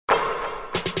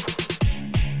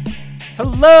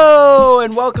Hello,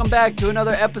 and welcome back to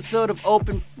another episode of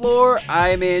Open Floor.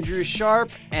 I'm Andrew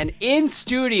Sharp, and in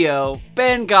studio,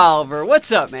 Ben Golliver.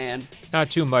 What's up, man?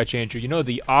 Not too much, Andrew. You know,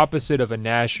 the opposite of a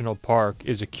national park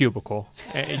is a cubicle.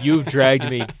 And you've dragged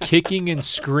me kicking and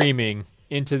screaming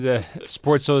into the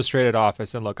Sports Illustrated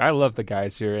office. And look, I love the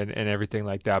guys here and everything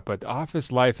like that, but the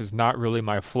office life is not really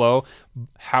my flow.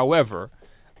 However,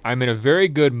 I'm in a very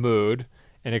good mood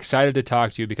and excited to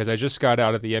talk to you because I just got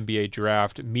out of the NBA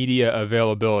draft media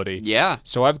availability. Yeah.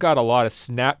 So I've got a lot of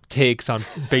snap takes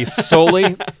based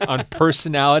solely on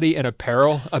personality and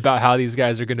apparel about how these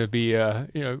guys are going to be,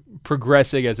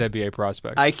 progressing as NBA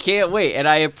prospects. I can't wait, and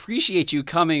I appreciate you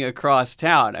coming across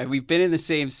town. We've been in the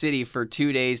same city for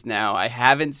 2 days now. I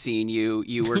haven't seen you.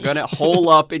 You were going to hole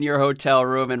up in your hotel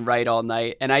room and write all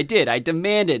night, and I did. I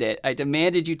demanded it. I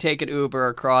demanded you take an Uber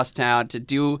across town to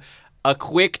do a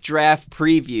quick draft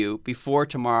preview before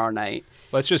tomorrow night.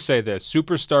 Let's just say this.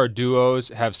 Superstar duos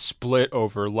have split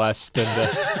over less than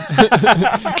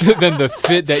the than the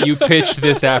fit that you pitched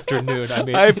this afternoon. I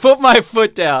mean, I put my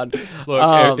foot down.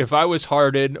 Look, if I was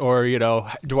Harden or,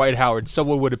 Dwight Howard,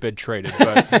 someone would have been traded.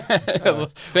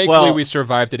 But thankfully, we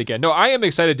survived it again. No, I am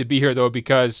excited to be here, though,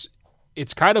 because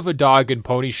it's kind of a dog and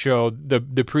pony show, the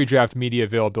pre-draft media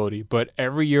availability, but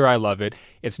every year I love it.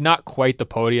 It's not quite the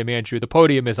podium, Andrew. The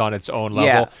podium is on its own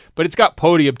level, but it's got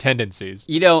podium tendencies.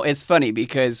 You know, it's funny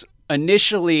because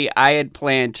initially I had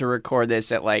planned to record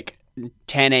this at like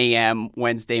 10 a.m.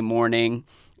 Wednesday morning,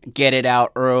 get it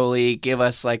out early, give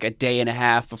us like a day and a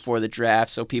half before the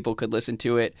draft so people could listen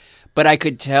to it. But I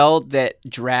could tell that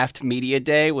draft media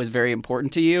day was very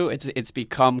important to you. It's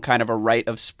become kind of a rite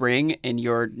of spring in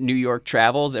your New York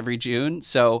travels every June.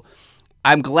 So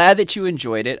I'm glad that you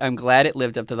enjoyed it. I'm glad it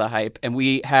lived up to the hype. And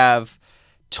we have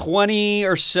 20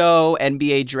 or so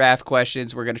NBA draft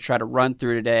questions we're going to try to run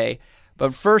through today.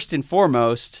 But first and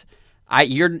foremost,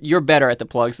 you're better at the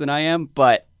plugs than I am,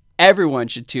 but everyone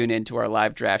should tune into our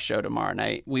live draft show tomorrow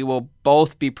night. We will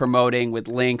both be promoting with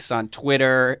links on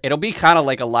Twitter. It'll be kind of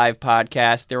like a live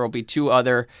podcast. There will be two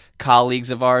other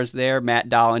colleagues of ours there, Matt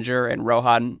Dollinger and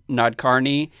Rohan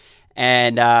Nadkarni.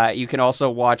 And you can also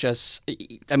watch us.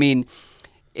 I mean,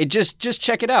 just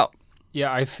check it out.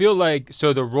 Yeah, I feel like,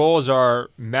 so the roles are,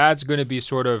 Matt's going to be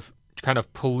sort of kind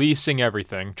of policing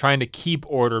everything, trying to keep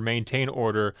order, maintain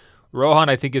order. Rohan,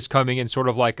 I think, is coming in sort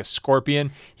of like a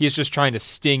scorpion. He's just trying to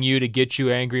sting you to get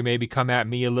you angry, maybe come at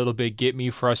me a little bit, get me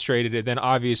frustrated. And then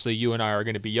obviously you and I are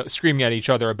going to be screaming at each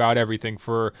other about everything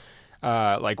for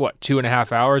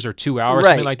 2.5 hours or 2 hours,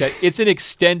 something like that. It's an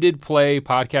extended play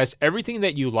podcast. Everything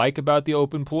that you like about the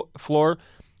open floor,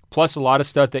 plus a lot of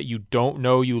stuff that you don't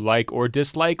know you like or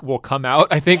dislike, will come out,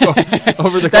 I think,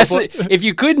 over the couple. If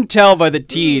you couldn't tell by the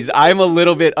tease, I'm a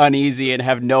little bit uneasy and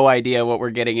have no idea what we're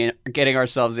getting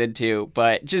ourselves into.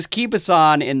 But just keep us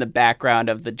on in the background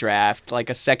of the draft, like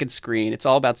a second screen. It's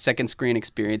all about second screen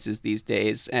experiences these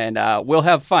days, and we'll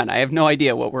have fun. I have no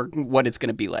idea what it's going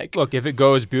to be like. Look, if it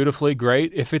goes beautifully,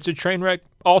 great. If it's a train wreck,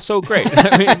 also great.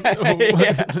 I mean,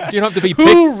 you don't have to be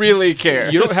picky. Who really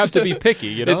cares? You don't have to be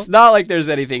picky, It's not like there's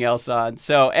anything else on.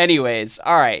 So anyways,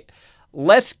 all right,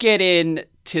 let's get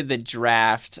into the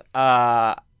draft.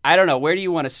 I don't know. Where do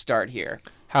you want to start here?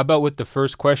 How about with the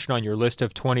first question on your list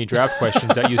of 20 draft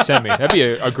questions that you sent me? That'd be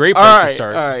a great place to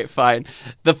start. All right, fine.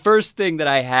 The first thing that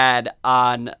I had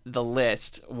on the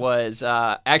list was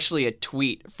actually a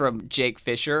tweet from Jake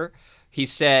Fisher. He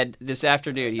said this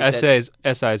afternoon, SI's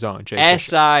own Jake Fisher.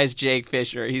 SI's Jake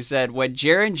Fisher. He said, when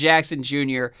Jaren Jackson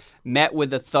Jr. met with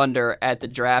the Thunder at the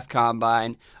draft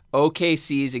combine,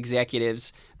 OKC's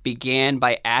executives began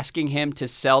by asking him to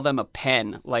sell them a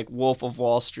pen like Wolf of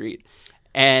Wall Street.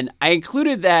 And I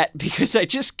included that because I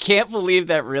just can't believe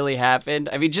that really happened.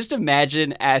 I mean, just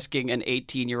imagine asking an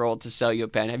 18-year-old to sell you a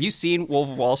pen. Have you seen Wolf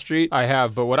of Wall Street? I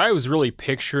have, but what I was really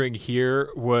picturing here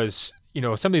was,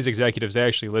 some of these executives, they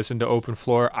actually listen to Open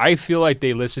Floor. I feel like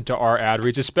they listen to our ad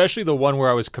reads, especially the one where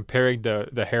I was comparing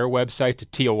the hair website to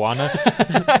Tijuana.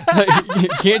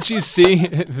 Can't you see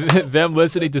them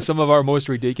listening to some of our most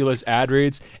ridiculous ad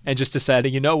reads and just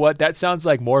deciding, you know what, that sounds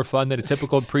like more fun than a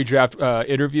typical pre-draft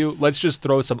interview. Let's just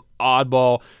throw some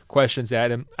oddball questions at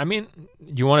him. I mean,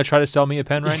 you want to try to sell me a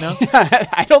pen right now?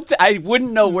 I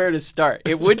wouldn't know where to start.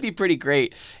 It would be pretty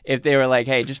great if they were like,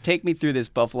 hey, just take me through this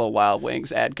Buffalo Wild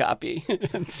Wings ad copy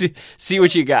and see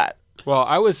what you got. Well,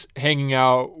 I was hanging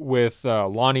out with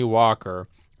Lonnie Walker.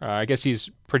 I guess he's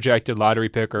projected lottery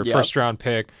pick or first round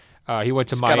pick. He went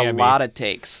to Miami. He's got a lot of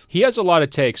takes. He has a lot of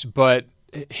takes, but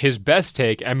his best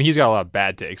take, I mean, he's got a lot of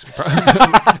bad takes.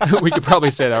 We could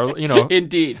probably say that,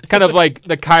 Indeed. Kind of like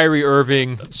the Kyrie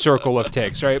Irving circle of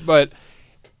takes, right? But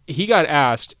he got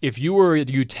asked, if you were a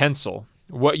utensil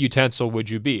what utensil would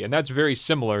you be? And that's very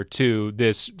similar to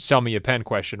this sell me a pen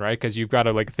question, right? Because you've got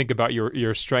to like think about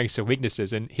your strengths and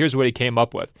weaknesses. And here's what he came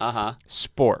up with.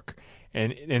 Spork.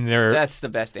 And they're That's the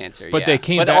best answer. But they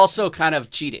came back, also kind of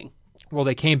cheating. Well,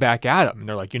 they came back at him, and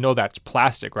they're like, that's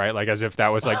plastic, right? Like as if that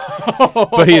was like.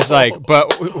 But he's like,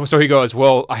 so he goes,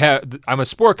 well, I'm a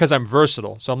sport because I'm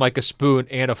versatile, so I'm like a spoon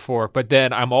and a fork. But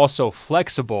then I'm also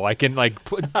flexible. I can like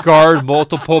guard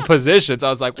multiple positions. I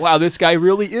was like, wow, this guy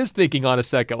really is thinking on a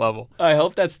second level. I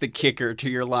hope that's the kicker to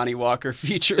your Lonnie Walker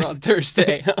feature on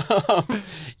Thursday.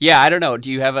 Yeah, I don't know. Do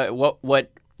you have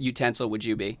what utensil would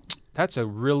you be? That's a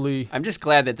really... I'm just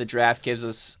glad that the draft gives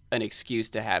us an excuse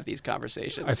to have these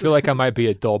conversations. I feel like I might be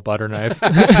a dull butter knife.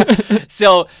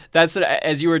 So that's what,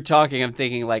 as you were talking, I'm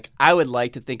thinking like I would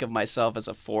like to think of myself as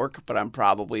a fork, but I'm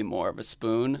probably more of a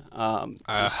spoon.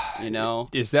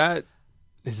 Is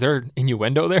there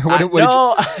innuendo there?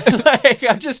 No, like,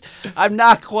 I'm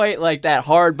not quite like that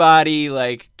hard body,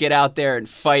 like get out there and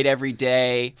fight every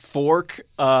day fork.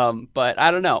 But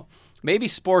I don't know. Maybe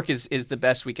spork is the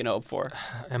best we can hope for.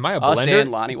 Am I a Us blender? And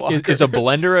Lonnie Walker. Is a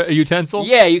blender a utensil?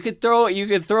 Yeah, you could throw a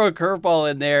curveball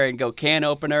in there and go can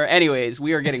opener. Anyways,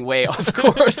 we are getting way off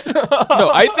course. No,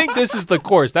 I think this is the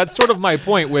course. That's sort of my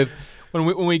point with when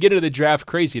we get into the draft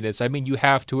craziness. I mean, you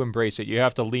have to embrace it. You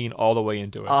have to lean all the way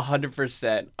into it.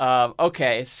 100%.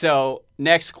 Okay, so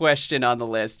next question on the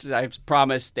list. I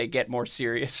promise they get more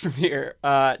serious from here.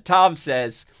 Tom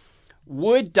says,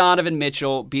 would Donovan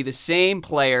Mitchell be the same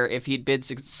player if he'd been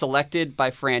selected by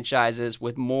franchises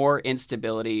with more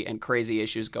instability and crazy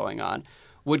issues going on?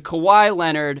 Would Kawhi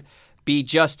Leonard be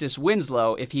Justice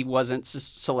Winslow if he wasn't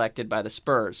selected by the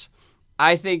Spurs?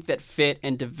 I think that fit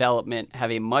and development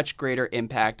have a much greater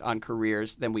impact on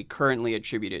careers than we currently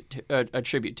attribute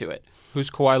to it. Who's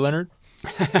Kawhi Leonard?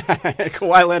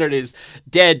 Kawhi Leonard is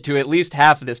dead to at least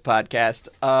half of this podcast.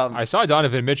 I saw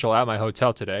Donovan Mitchell at my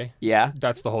hotel today. Yeah?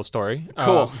 That's the whole story.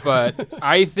 Cool. But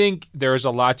I think there's a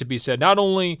lot to be said, not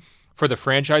only for the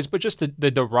franchise, but just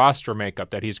the roster makeup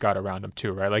that he's got around him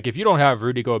too, right? Like if you don't have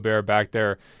Rudy Gobert back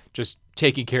there just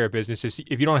taking care of business,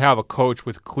 if you don't have a coach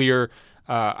with clear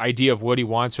idea of what he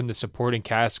wants from the supporting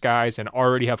cast guys and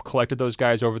already have collected those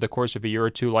guys over the course of a year or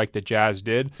two like the Jazz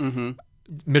did,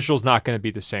 Mitchell's not going to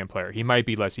be the same player. He might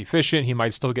be less efficient. He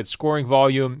might still get scoring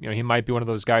volume. He might be one of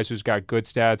those guys who's got good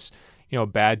stats,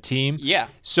 bad team. Yeah.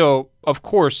 So, of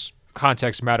course,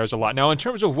 context matters a lot. Now, in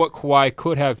terms of what Kawhi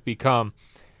could have become,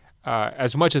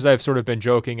 as much as I've sort of been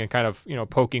joking and kind of,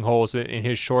 poking holes in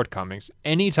his shortcomings,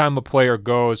 anytime a player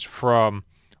goes from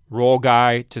role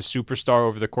guy to superstar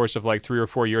over the course of like 3 or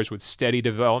 4 years with steady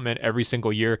development every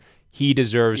single year, he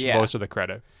deserves most of the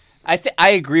credit. I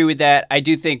agree with that. I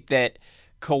do think that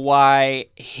Kawhi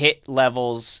hit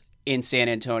levels in San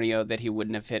Antonio that he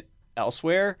wouldn't have hit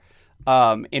elsewhere,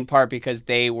 in part because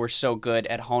they were so good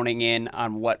at honing in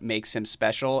on what makes him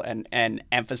special and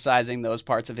emphasizing those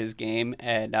parts of his game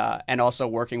and also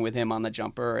working with him on the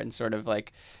jumper and sort of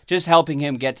like just helping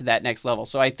him get to that next level.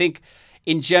 So I think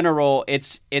in general,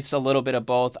 it's a little bit of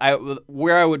both.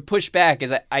 Where I would push back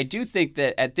is I do think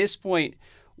that at this point,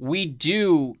 we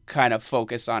do kind of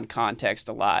focus on context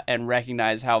a lot and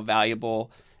recognize how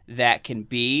valuable that can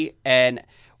be. And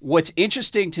what's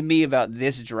interesting to me about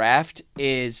this draft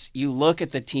is you look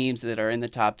at the teams that are in the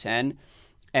top 10,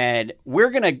 and we're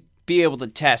going to be able to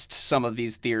test some of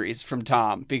these theories from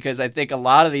Tom, because I think a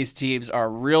lot of these teams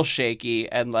are real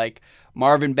shaky, and like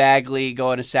Marvin Bagley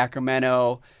going to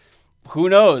Sacramento, who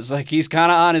knows? Like he's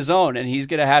kind of on his own and he's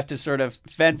going to have to sort of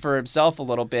fend for himself a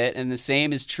little bit. And the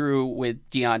same is true with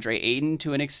DeAndre Ayton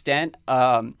to an extent.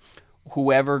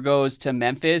 Whoever goes to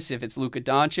Memphis, if it's Luka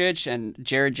Doncic, and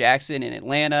Jaren Jackson in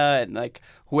Atlanta, and like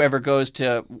whoever goes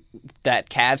to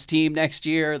that Cavs team next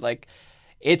year, like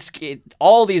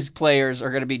all these players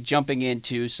are going to be jumping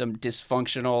into some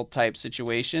dysfunctional type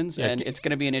situations, and it's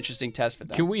going to be an interesting test for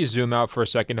them. Can we zoom out for a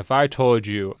second? If I told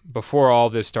you before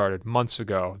all this started months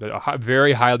ago that a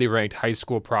very highly ranked high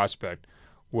school prospect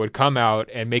would come out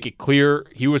and make it clear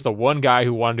he was the one guy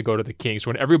who wanted to go to the Kings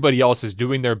when everybody else is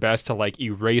doing their best to like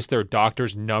erase their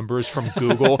doctor's numbers from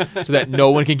Google so that no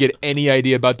one can get any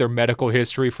idea about their medical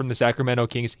history from the Sacramento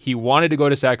Kings. He wanted to go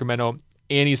to Sacramento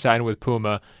and he signed with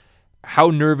Puma.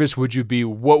 How nervous would you be?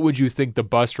 What would you think the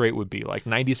bust rate would be? Like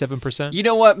 97%? You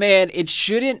know what, man? It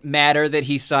shouldn't matter that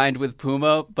he signed with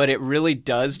Puma, but it really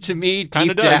does to me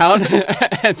deep down.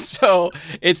 And so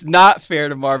it's not fair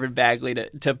to Marvin Bagley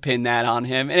to pin that on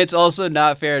him. And it's also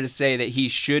not fair to say that he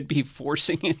should be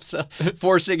forcing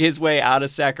his way out of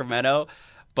Sacramento.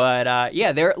 But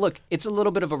look, it's a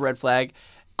little bit of a red flag.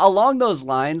 Along those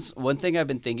lines, one thing I've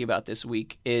been thinking about this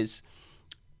week is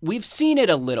we've seen it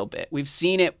a little bit. We've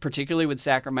seen it particularly with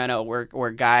Sacramento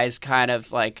where guys kind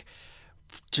of like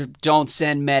don't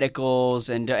send medicals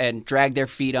and drag their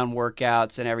feet on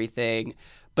workouts and everything.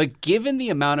 But given the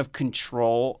amount of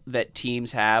control that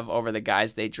teams have over the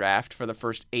guys they draft for the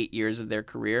first 8 years of their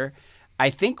career, I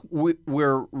think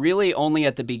we're really only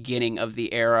at the beginning of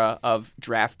the era of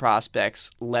draft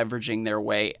prospects leveraging their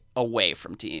way away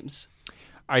from teams.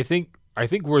 I think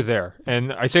we're there.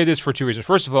 And I say this for two reasons.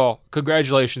 First of all,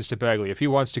 congratulations to Bagley. If he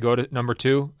wants to go to number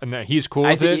 2 and that he's cool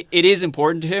with it. It is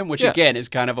important to him, which again is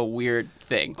kind of a weird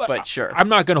thing, but sure. I'm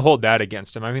not going to hold that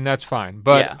against him. I mean, that's fine.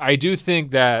 But yeah. I do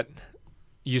think that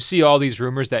you see all these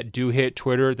rumors that do hit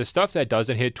Twitter. The stuff that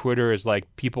doesn't hit Twitter is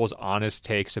like people's honest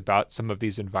takes about some of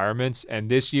these environments. And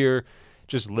this year,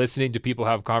 just listening to people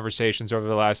have conversations over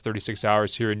the last 36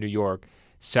 hours here in New York,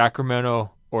 Sacramento,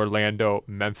 Orlando,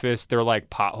 Memphis, they're like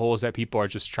potholes that people are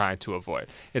just trying to avoid.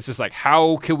 It's just like,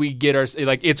 how can we get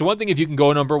it's one thing if you can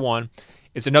go number 1.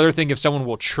 It's another thing if someone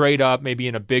will trade up maybe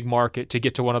in a big market to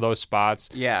get to one of those spots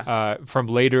from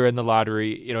later in the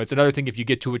lottery. It's another thing if you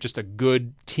get to just a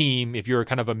good team. If you're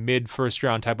kind of a mid-first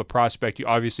round type of prospect,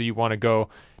 you want to go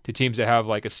to teams that have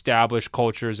like established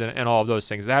cultures and all of those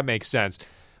things. That makes sense.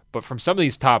 But from some of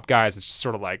these top guys, it's just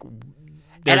sort of like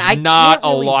there's not a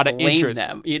lot of interest.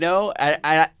 Them,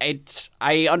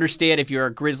 I understand if you're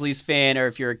a Grizzlies fan or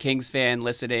if you're a Kings fan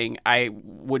listening, I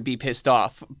would be pissed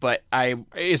off. But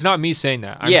it's not me saying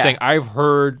that. I'm saying I've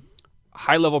heard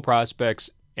high-level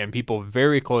prospects and people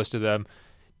very close to them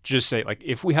just say, like,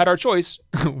 if we had our choice,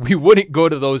 we wouldn't go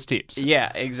to those teams.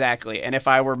 Yeah, exactly. And if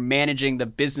I were managing the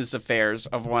business affairs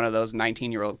of one of those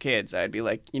 19-year-old kids, I'd be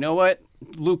like, you know what,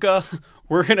 Luka,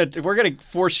 we're gonna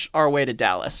force our way to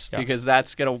Dallas because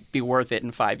that's gonna be worth it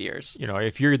in 5 years.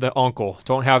 If you're the uncle,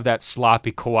 don't have that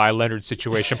sloppy Kawhi Leonard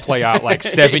situation play out like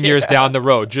 7 years down the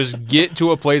road. Just get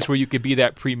to a place where you could be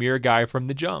that premier guy from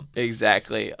the jump.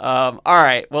 Exactly. All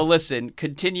right. Well, listen.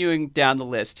 Continuing down the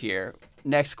list here.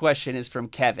 Next question is from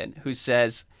Kevin, who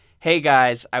says, "Hey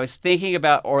guys, I was thinking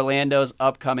about Orlando's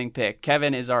upcoming pick."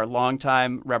 Kevin is our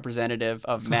longtime representative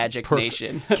of Magic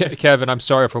Nation. Kevin, I'm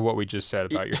sorry for what we just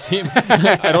said about your team.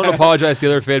 I don't apologize to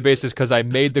the other fan bases because I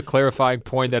made the clarifying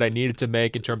point that I needed to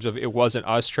make in terms of it wasn't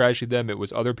us trashing them, it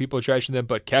was other people trashing them.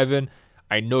 But Kevin,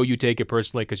 I know you take it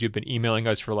personally because you've been emailing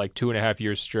us for like 2.5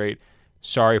 years straight.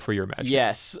 Sorry for your Magic.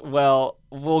 Yes. Well,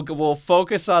 we'll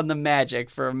focus on the Magic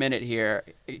for a minute here.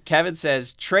 Kevin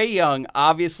says, Trae Young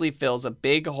obviously fills a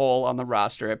big hole on the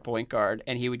roster at point guard,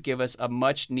 and he would give us a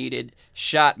much-needed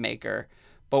shot maker.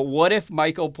 But what if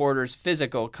Michael Porter's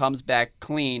physical comes back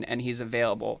clean and he's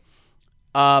available?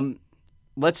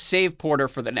 Let's save Porter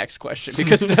for the next question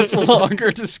because that's a longer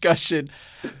discussion.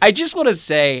 I just want to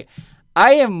say,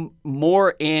 I am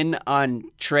more in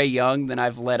on Trae Young than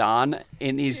I've let on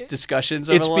in these discussions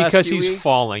over the last few weeks. It's because he's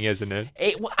falling, isn't it?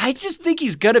 I just think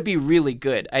he's going to be really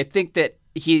good. I think that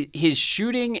his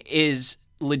shooting is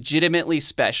legitimately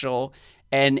special,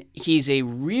 and he's a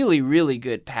really, really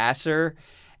good passer.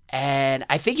 And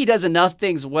I think he does enough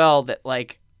things well that,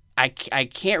 like, I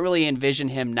can't really envision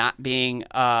him not being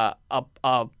a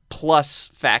plus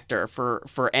factor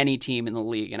for any team in the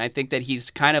league. And I think that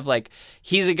he's kind of like,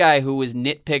 he's a guy who was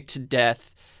nitpicked to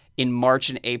death in March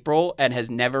and April and has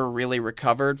never really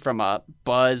recovered from a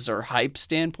buzz or hype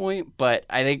standpoint. But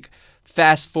I think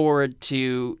fast forward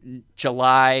to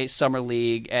July, Summer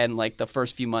League, and like the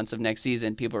first few months of next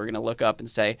season, people are going to look up and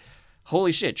say,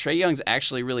 holy shit, Trae Young's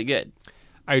actually really good.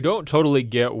 I don't totally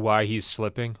get why he's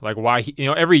slipping. Like why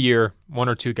every year one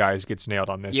or two guys gets nailed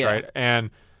on this, right?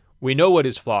 And we know what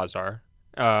his flaws are.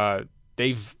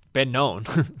 They've been known,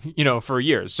 for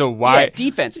years. So why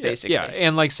defense basically? Yeah,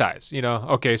 and like size.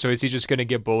 Okay, so is he just going to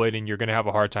get bullied and you're going to have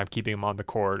a hard time keeping him on the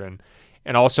court?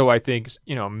 And also I think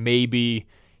maybe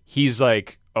he's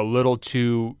like a little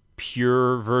too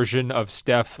pure version of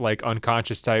Steph, like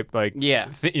unconscious type, like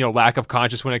lack of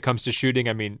conscious when it comes to shooting.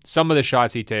 I mean, some of the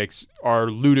shots he takes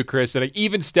are ludicrous, and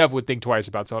even Steph would think twice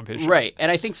about some of his shots. Right, and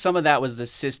I think some of that was the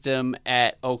system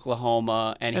at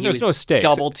Oklahoma, and he was no stakes.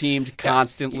 Double teamed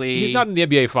constantly. He's not in the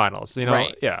NBA Finals,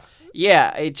 Right.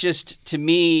 Yeah. It just, to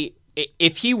me,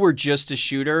 if he were just a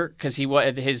shooter, because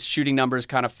his shooting numbers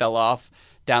kind of fell off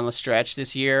down the stretch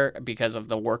this year because of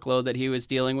the workload that he was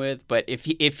dealing with. But if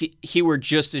he were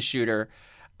just a shooter,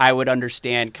 I would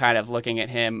understand kind of looking at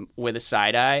him with a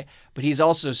side eye. But he's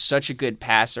also such a good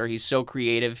passer. He's so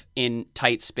creative in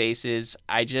tight spaces.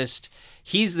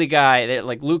 He's the guy that,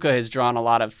 like, Luka has drawn a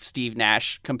lot of Steve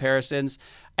Nash comparisons.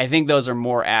 I think those are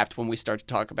more apt when we start to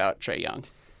talk about Trae Young.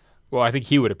 Well, I think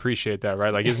he would appreciate that,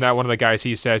 right? Like, isn't that one of the guys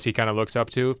he says he kind of looks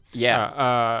up to?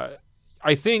 Yeah.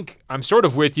 I think I'm sort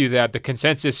of with you that the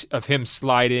consensus of him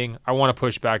sliding, I want to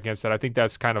push back against that. I think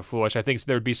that's kind of foolish. I think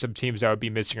there would be some teams that would be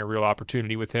missing a real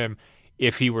opportunity with him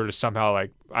if he were to somehow,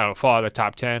 like, I don't know, fall out of the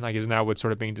top 10. Like, isn't that what's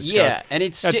sort of being discussed? Yeah, and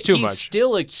that's too much. He's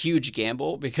still a huge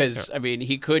gamble because, I mean,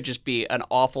 he could just be an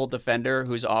awful defender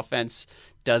whose offense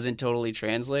doesn't totally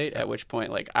translate, at which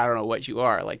point, like, I don't know what you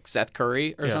are, like Seth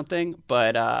Curry or something.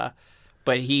 But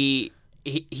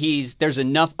he's there's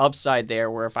enough upside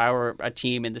there where if I were a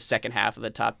team in the second half of the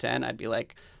top 10, I'd be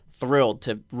like thrilled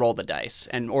to roll the dice,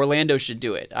 and Orlando should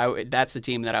do it. That's the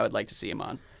team that I would like to see him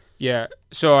on. Yeah,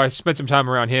 so I spent some time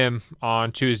around him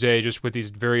on Tuesday just with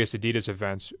these various Adidas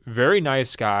events. Very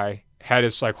nice guy, had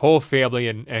his like whole family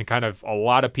and kind of a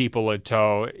lot of people in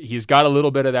tow. He's got a little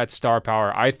bit of that star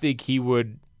power. I think he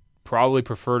would probably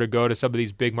prefer to go to some of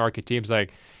these big market teams.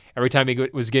 Like every time he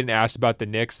was getting asked about the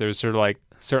Knicks, there's sort of like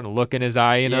a certain look in his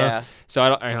eye, you know? Yeah. So I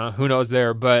don't know, who knows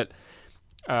there, but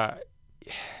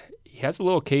he has a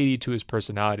little KD to his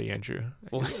personality, Andrew.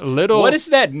 A little. What does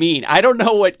that mean? I don't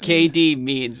know what KD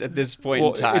means at this point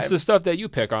in time. It's the stuff that you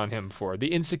pick on him for,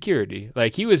 the insecurity.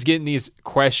 Like he was getting these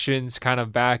questions kind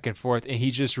of back and forth, and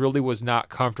he just really was not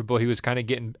comfortable. He was kind of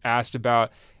getting asked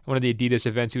about one of the Adidas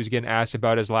events. He was getting asked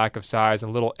about his lack of size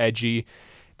and a little edgy.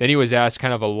 Then he was asked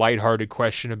kind of a lighthearted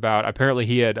question about, apparently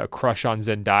he had a crush on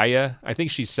Zendaya. I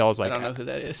think she sells like... I don't know who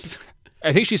that is.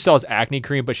 I think she sells acne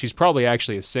cream, but she's probably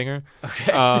actually a singer.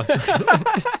 Okay.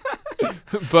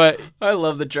 But I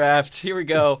love the draft. Here we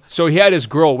go. So he had his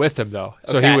girl with him, though.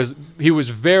 So okay. he was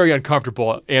very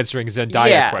uncomfortable answering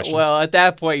Zendaya questions. Well, at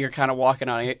that point, you're kind of walking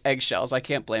on eggshells. I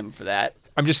can't blame him for that.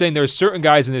 I'm just saying there's certain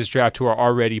guys in this draft who are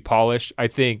already polished. I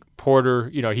think Porter,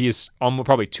 he is almost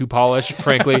probably too polished,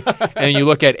 frankly. And you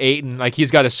look at Ayton, like he's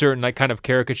got a certain like kind of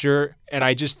caricature. And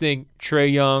I just think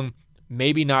Trae Young,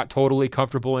 maybe not totally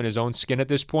comfortable in his own skin at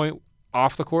this point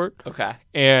off the court. Okay.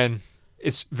 And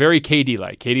it's very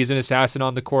KD-like. KD's an assassin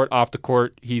on the court. Off the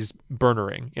court, he's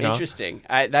burnering. Interesting.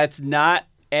 That's not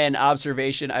an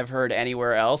observation I've heard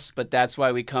anywhere else, but that's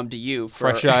why we come to you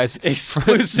for fresh eyes,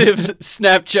 exclusive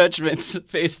snap judgments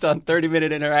based on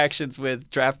 30-minute interactions with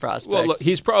draft prospects. Well, look,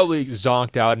 he's probably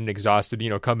zonked out and exhausted,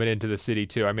 coming into the city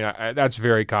too. I mean, that's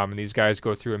very common. These guys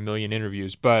go through a million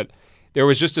interviews, but there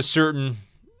was just a certain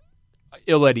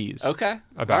ill at ease. Okay.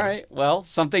 About all right. Well,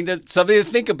 something to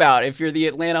think about if you're the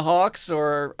Atlanta Hawks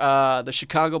or the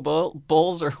Chicago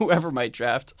Bulls or whoever might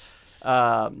draft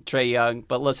Trae Young.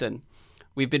 But listen,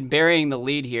 we've been burying the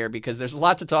lead here because there's a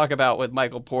lot to talk about with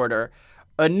Michael Porter.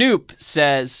 Anoop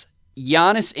says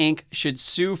Giannis Inc. should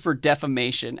sue for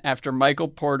defamation after Michael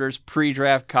Porter's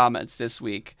pre-draft comments this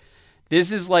week.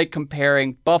 This is like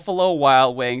comparing Buffalo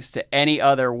Wild Wings to any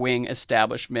other wing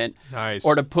establishment. Nice.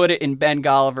 Or to put it in Ben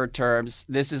Golliver terms,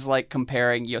 this is like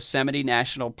comparing Yosemite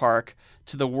National Park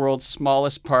to the world's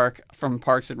smallest park from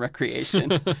Parks and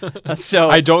Recreation. So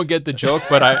I don't get the joke,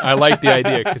 but I like the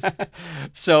idea.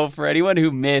 So for anyone who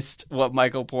missed what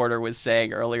Michael Porter was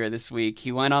saying earlier this week,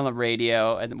 he went on the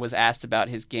radio and was asked about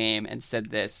his game and said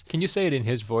this. Can you say it in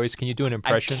his voice? Can you do an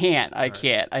impression? I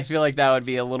can't. I feel like that would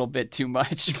be a little bit too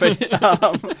much.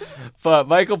 But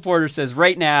Michael Porter says,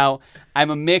 right now, I'm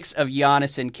a mix of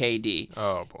Giannis and KD.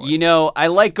 Oh, boy. I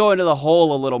like going to the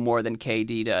hole a little more than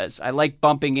KD does. I like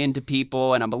bumping into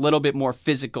people, and I'm a little bit more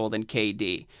physical than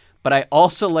KD. But I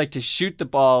also like to shoot the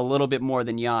ball a little bit more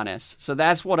than Giannis. So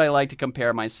that's what I like to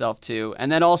compare myself to.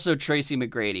 And then also Tracy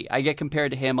McGrady. I get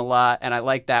compared to him a lot, and I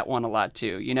like that one a lot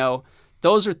too.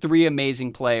 Those are three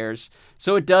amazing players.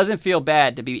 So it doesn't feel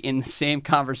bad to be in the same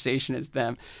conversation as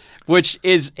them, which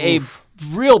is a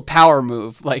real power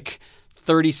move. Like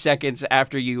 30 seconds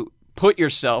after you put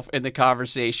yourself in the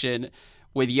conversation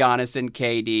with Giannis and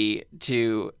KD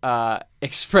to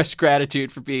express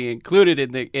gratitude for being included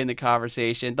in the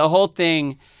conversation. The whole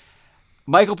thing,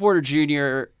 Michael Porter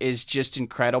Jr. is just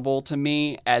incredible to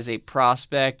me as a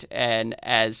prospect and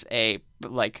as a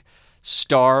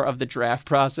star of the draft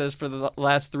process for the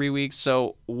last 3 weeks.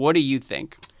 So what do you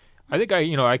think? I think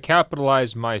I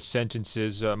capitalize my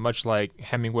sentences much like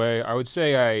Hemingway. I would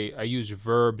say I use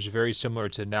verbs very similar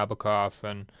to Nabokov,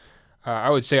 and I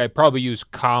would say I probably use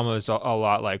commas a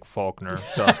lot like Faulkner.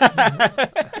 So.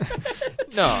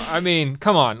 No, I mean,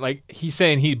 come on. Like he's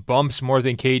saying he bumps more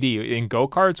than KD in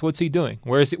go-karts. What's he doing?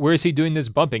 Where is he doing this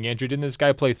bumping? Andrew, didn't this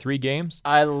guy play 3 games?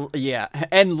 Yeah,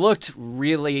 and looked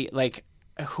really like.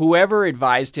 Whoever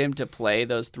advised him to play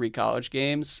those 3 college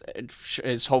games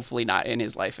is hopefully not in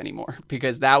his life anymore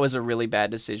because that was a really bad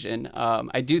decision.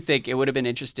 I do think it would have been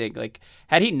interesting. Like,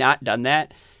 had he not done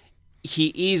that, he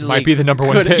easily might be the number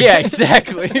 1 pick. Yeah,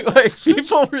 exactly. Like,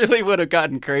 people really would have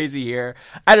gotten crazy here.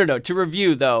 I don't know. To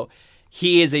review, though,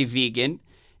 he is a vegan.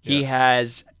 He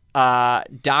has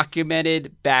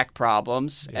documented back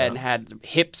problems and had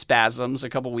hip spasms a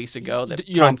couple weeks ago that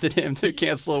prompted him to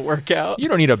cancel a workout. You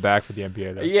don't need a back for the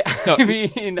NBA, though. Yeah, no, I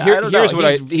mean, I don't know.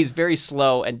 He's very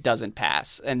slow and doesn't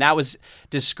pass. And that was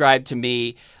described to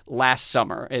me last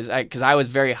summer because I was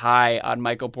very high on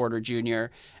Michael Porter Jr.,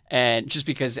 and just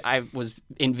because I was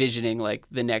envisioning like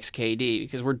the next KD,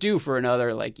 because we're due for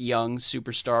another like young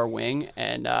superstar wing,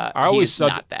 and he's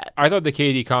not that. I thought the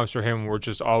KD comps for him were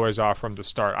just always off from the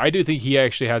start. I do think he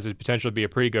actually has the potential to be a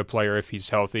pretty good player if he's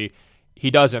healthy. He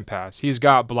doesn't pass. He's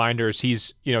got blinders.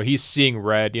 He's seeing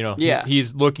red.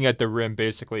 He's looking at the rim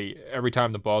basically every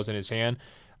time the ball's in his hand.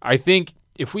 I think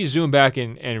if we zoom back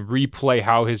and replay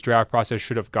how his draft process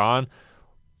should have gone.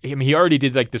 I mean, he already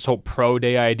did like this whole pro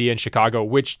day idea in Chicago,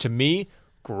 which to me,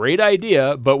 great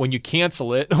idea, but when you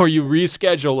cancel it or you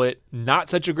reschedule it, not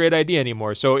such a great idea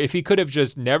anymore. So if he could have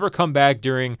just never come back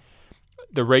during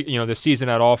the season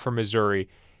at all for Missouri,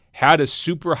 had a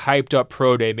super hyped up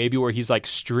pro day, maybe where he's like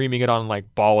streaming it on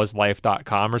like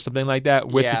ballislife.com or something like that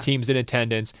with the teams in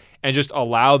attendance, and just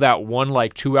allow that one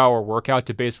like 2-hour workout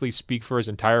to basically speak for his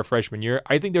entire freshman year,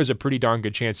 I think there's a pretty darn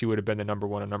good chance he would have been the number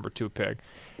 1 and number 2 pick.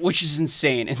 Which is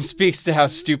insane and speaks to how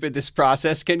stupid this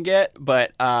process can get.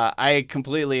 But I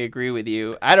completely agree with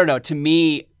you. I don't know. To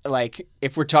me, like,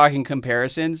 if we're talking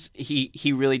comparisons,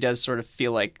 he really does sort of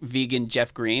feel like vegan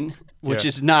Jeff Green, which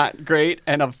is not great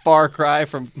and a far cry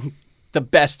from the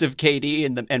best of KD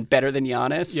and better than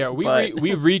Giannis. Yeah,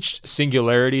 we reached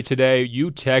singularity today.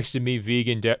 You texted me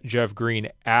vegan Jeff Green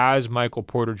as Michael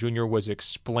Porter Jr. was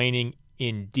explaining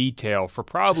in detail for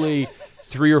probably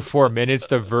 3 or 4 minutes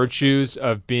the virtues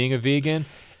of being a vegan.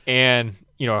 And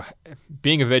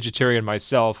being a vegetarian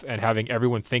myself and having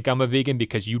everyone think I'm a vegan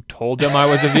because you told them I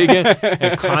was a vegan,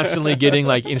 and constantly getting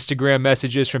like Instagram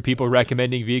messages from people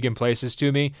recommending vegan places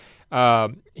to me.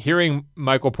 Hearing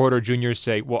Michael Porter Jr.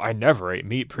 say, well, I never ate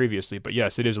meat previously, but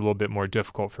yes, it is a little bit more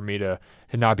difficult for me to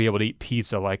not be able to eat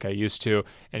pizza like I used to.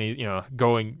 And he,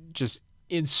 going just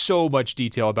in so much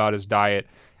detail about his diet.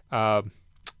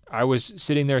 I was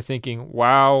sitting there thinking,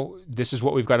 wow, this is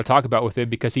what we've got to talk about with him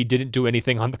because he didn't do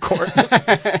anything on the court.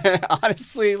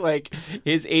 Honestly, like,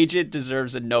 his agent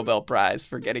deserves a Nobel Prize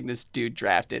for getting this dude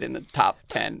drafted in the top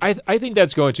 10. I think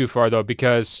that's going too far, though,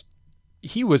 because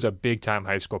he was a big-time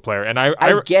high school player. And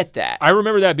I get that. I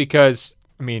remember that because,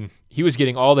 I mean, he was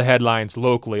getting all the headlines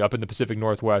locally up in the Pacific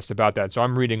Northwest about that. So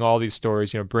I'm reading all these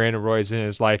stories. Brandon Roy's in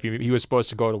his life. He was supposed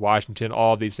to go to Washington,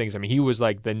 all these things. I mean, he was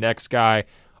like the next guy.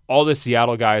 All the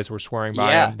Seattle guys were swearing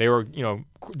by him. They were,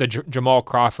 the Jamal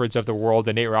Crawfords of the world,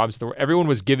 the Nate Robinson. Everyone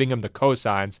was giving him the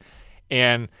cosigns.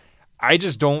 And I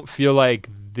just don't feel like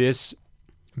this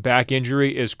back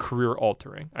injury is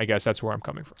career-altering. I guess that's where I'm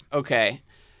coming from. Okay.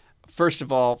 First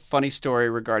of all, funny story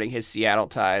regarding his Seattle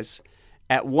ties.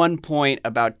 At one point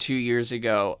about 2 years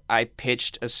ago, I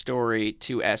pitched a story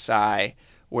to SI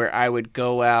where I would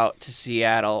go out to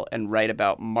Seattle and write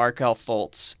about Markelle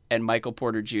Fultz and Michael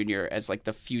Porter Jr. as like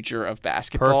the future of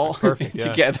basketball perfect,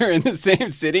 together in the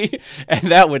same city, and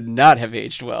that would not have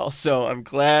aged well. So I'm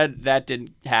glad that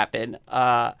didn't happen.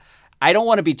 I don't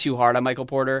want to be too hard on Michael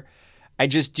Porter. I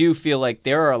just do feel like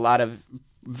there are a lot of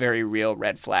very real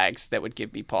red flags that would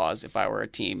give me pause if I were a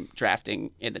team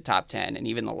drafting in the top 10 and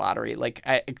even the lottery.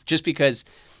 Just because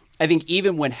I think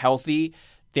even when healthy,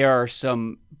 there are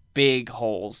some big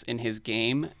holes in his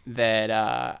game that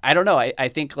I don't know. I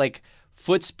think like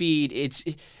foot speed,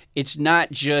 it's not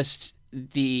just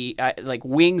the like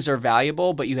wings are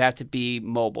valuable, but you have to be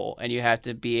mobile and you have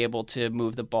to be able to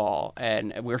move the ball.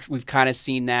 And we've kind of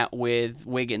seen that with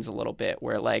Wiggins a little bit,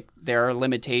 where like there are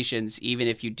limitations even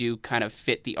if you do kind of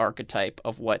fit the archetype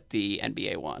of what the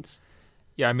NBA wants.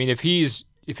 Yeah, I mean, if he's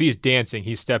dancing,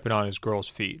 he's stepping on his girl's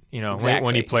feet, Exactly.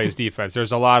 when he plays defense.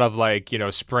 There's a lot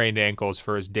of sprained ankles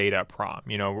for his date at prom.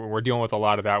 We're dealing with a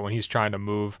lot of that when he's trying to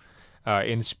move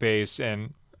in space.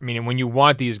 And I mean, when you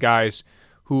want these guys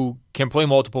who can play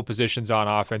multiple positions on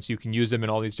offense, you can use them in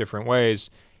all these different ways.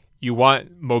 You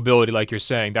want mobility, like you're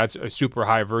saying. That's a super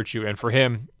high virtue. And for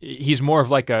him, he's more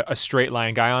of like a straight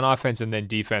line guy on offense, and then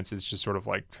defense is just sort of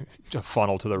like a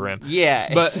funnel to the rim.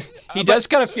 Yeah, but he does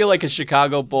kind of feel like a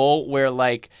Chicago Bull, where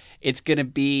like it's going to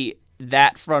be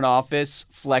that front office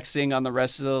flexing on the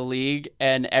rest of the league,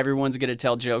 and everyone's going to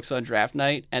tell jokes on draft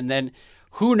night. And then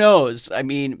who knows? I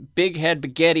mean, Big Head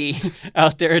Spaghetti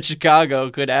out there in Chicago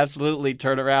could absolutely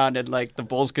turn around, and like the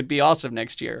Bulls could be awesome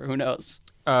next year. Who knows?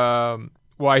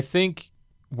 Well, I think,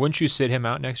 wouldn't you sit him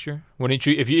out next year? Wouldn't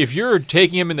you? If you're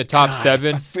taking him in the top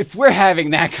 7, if we're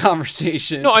having that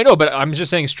conversation, no, I know, but I'm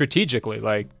just saying strategically.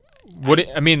 Like,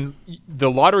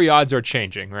 the lottery odds are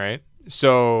changing, right?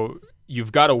 So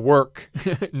you've got to work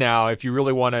now if you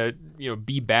really want to,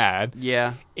 be bad.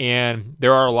 Yeah. And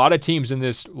there are a lot of teams in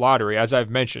this lottery, as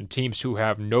I've mentioned, teams who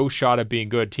have no shot at being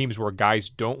good, teams where guys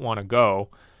don't want to go,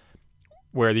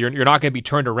 where you're not going to be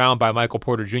turned around by Michael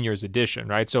Porter Jr.'s addition,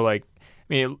 right? So,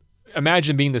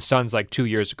 imagine being the Suns 2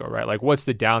 years ago, right? What's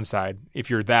the downside if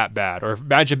you're that bad? Or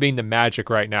imagine being the Magic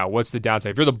right now. What's the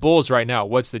downside? If you're the Bulls right now,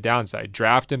 what's the downside?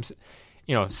 Draft him,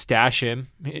 stash him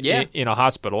in a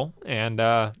hospital and,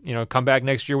 come back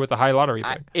next year with a high lottery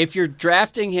pick. If you're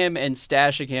drafting him and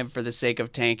stashing him for the sake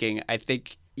of tanking, I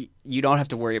think you don't have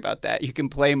to worry about that. You can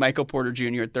play Michael Porter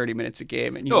Jr. 30 minutes a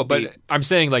game. And I'm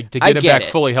saying to get him back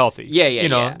fully healthy.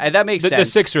 Yeah. That makes sense. The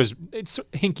Sixers, it's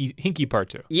hinky part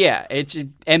two. Yeah,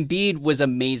 Embiid was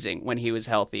amazing when he was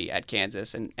healthy at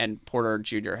Kansas, and Porter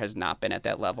Jr. has not been at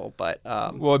that level. But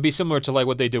it'd be similar to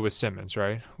what they did with Simmons,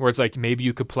 right? Where it's maybe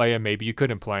you could play him, maybe you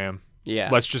couldn't play him. Yeah.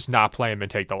 Let's just not play him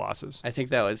and take the losses. I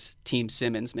think that was Team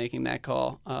Simmons making that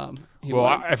call.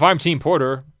 If I'm Team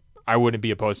Porter, I wouldn't be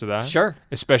opposed to that. Sure.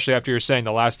 Especially after you're saying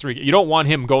the last three. You don't want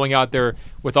him going out there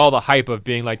with all the hype of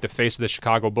being the face of the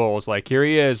Chicago Bulls. Here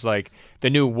he is, the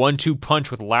new 1-2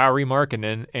 punch with Lowry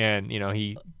Markkanen, and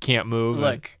he can't move.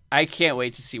 Look, I can't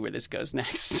wait to see where this goes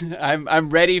next. I'm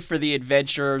ready for the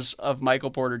adventures of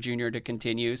Michael Porter Jr. to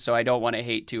continue, so I don't want to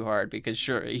hate too hard because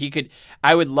sure, he could.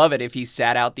 I would love it if he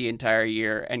sat out the entire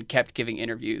year and kept giving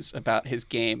interviews about his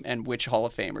game and which Hall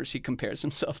of Famers he compares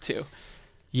himself to.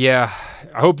 Yeah,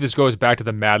 I hope this goes back to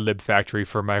the Mad Lib factory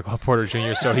for Michael Porter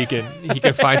Jr. so he can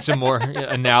find some more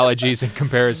analogies and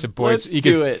comparison points. Let's he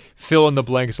do can it. Fill in the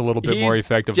blanks a little bit more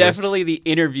effectively. Definitely the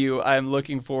interview I'm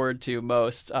looking forward to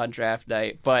most on draft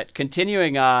night. But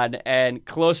continuing on and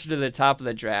closer to the top of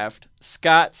the draft,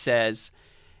 Scott says,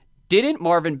 "Didn't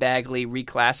Marvin Bagley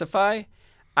reclassify?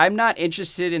 I'm not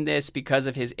interested in this because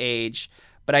of his age,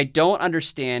 but I don't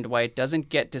understand why it doesn't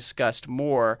get discussed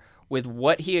more with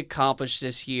what he accomplished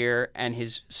this year and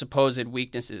his supposed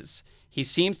weaknesses. He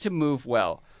seems to move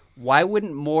well. Why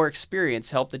wouldn't more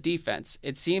experience help the defense?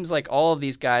 It seems like all of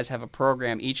these guys have a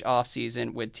program each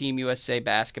offseason with Team USA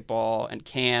basketball and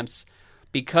camps.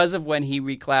 Because of when he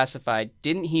reclassified,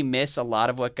 didn't he miss a lot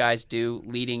of what guys do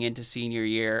leading into senior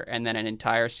year and then an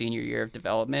entire senior year of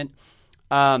development?"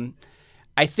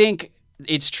 I think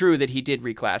it's true that he did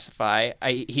reclassify.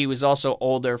 He was also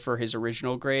older for his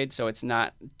original grade, so it's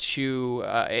not too.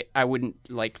 I wouldn't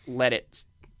let it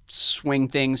swing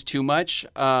things too much.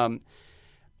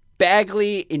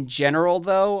 Bagley, in general,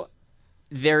 though,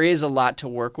 there is a lot to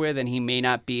work with, and he may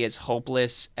not be as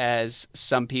hopeless as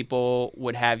some people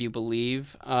would have you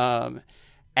believe. And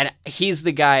he's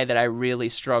the guy that I really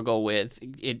struggle with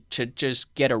to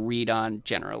just get a read on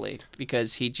generally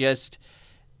because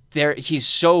he's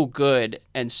so good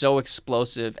and so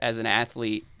explosive as an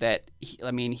athlete that,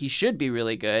 he should be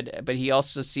really good, but he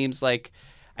also seems like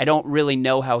I don't really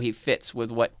know how he fits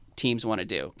with what teams want to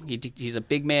do. He's a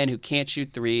big man who can't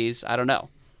shoot threes. I don't know.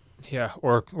 Yeah,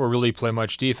 or really play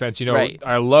much defense. Right.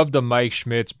 I love the Mike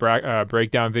Schmitz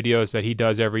breakdown videos that he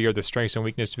does every year, the strengths and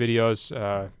weakness videos.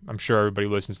 I'm sure everybody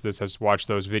who listens to this has watched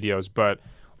those videos, but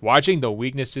watching the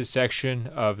weaknesses section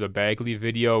of the Bagley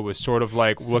video was sort of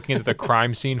like looking at the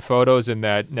crime scene photos in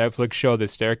that Netflix show, The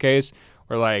Staircase,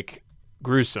 were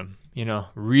gruesome,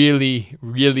 really,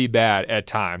 really bad at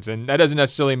times. And that doesn't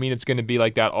necessarily mean it's going to be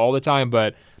like that all the time,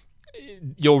 but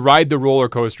you'll ride the roller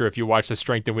coaster if you watch the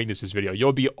strength and weaknesses video.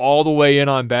 You'll be all the way in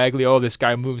on Bagley. Oh, this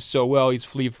guy moves so well. He's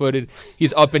fleet-footed.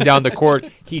 He's up and down the court.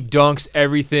 He dunks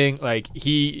everything.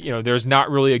 There's not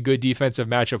really a good defensive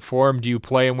matchup for him. Do you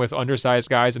play him with undersized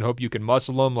guys and hope you can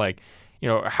muscle him?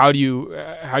 How do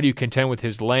you contend with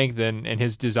his length and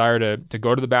his desire to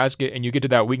go to the basket? And you get to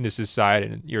that weaknesses side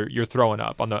and you're throwing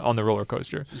up on the roller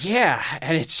coaster. Yeah,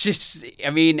 and it's just,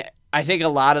 I think a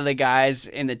lot of the guys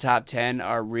in the top 10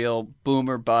 are real boom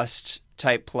or bust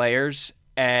type players,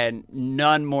 and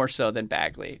none more so than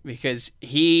Bagley, because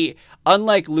he,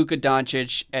 unlike Luka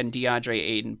Doncic and DeAndre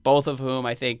Ayton, both of whom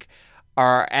I think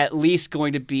are at least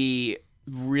going to be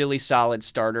really solid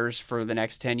starters for the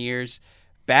next 10 years,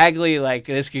 Bagley,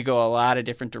 this could go a lot of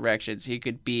different directions. He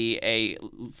could be a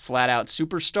flat-out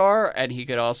superstar, and he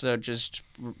could also just,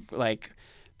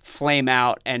 flame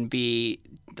out and be,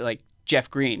 Jeff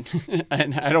Green.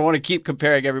 And I don't want to keep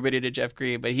comparing everybody to Jeff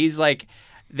Green, but he's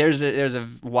there's a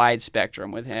wide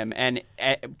spectrum with him, and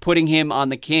putting him on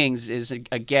the Kings is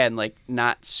again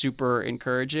not super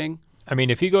encouraging.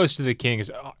 If he goes to the Kings,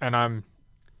 and I'm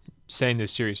saying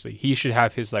this seriously, he should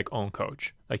have his own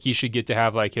coach. He should get to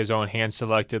have his own hand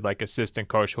selected assistant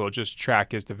coach who will just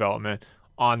track his development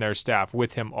on their staff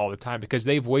with him all the time, because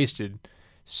they've wasted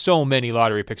so many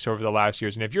lottery picks over the last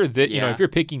years. And if you're if you're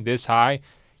picking this high,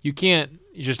 you can't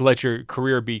just let your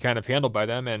career be kind of handled by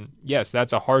them. And yes,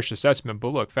 that's a harsh assessment, but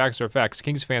look, facts are facts.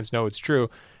 Kings fans know it's true.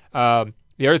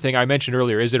 The other thing I mentioned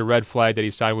earlier, is it a red flag that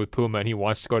he signed with Puma and he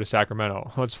wants to go to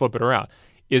Sacramento? Let's flip it around.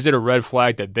 Is it a red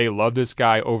flag that they love this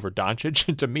guy over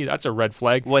Doncic? To me, that's a red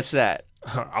flag. What's that?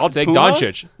 I'll take Puma?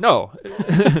 Doncic. No.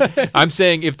 I'm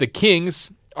saying if the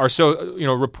Kings are so,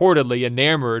 reportedly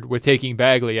enamored with taking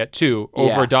Bagley at 2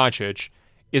 over Doncic,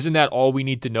 isn't that all we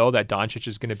need to know, that Doncic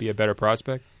is going to be a better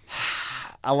prospect?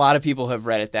 A lot of people have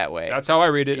read it that way. That's how I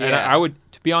read it. Yeah. And I would,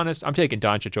 to be honest, I'm taking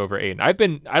Doncic over Ayton. I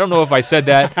don't know if I said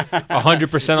that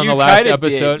 100% on the last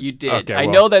episode. You did. Okay, I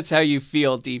know that's how you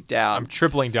feel deep down. I'm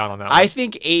tripling down on that. I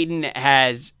think Ayton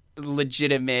has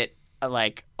legitimate,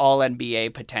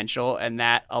 all-NBA potential, and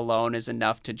that alone is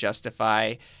enough to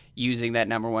justify using that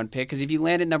number 1 pick. Because if you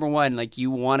land at number 1, you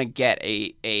want to get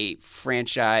a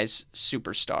franchise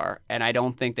superstar, and I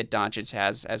don't think that Doncic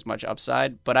has as much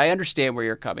upside. But I understand where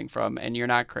you're coming from, and you're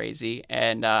not crazy.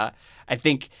 And I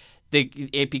think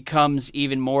it becomes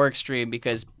even more extreme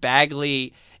because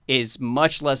Bagley is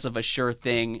much less of a sure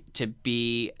thing to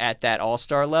be at that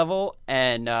all-star level,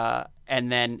 and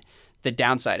then the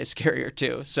downside is scarier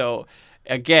too. So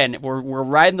again, we're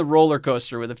riding the roller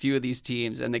coaster with a few of these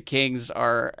teams, and the Kings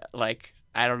are I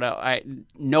don't know.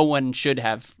 No one should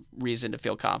have reason to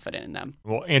feel confident in them.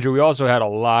 Well, Andrew, we also had a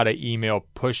lot of email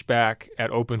pushback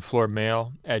at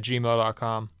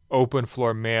openfloormail@gmail.com,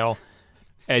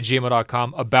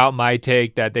 openfloormail@gmail.com, about my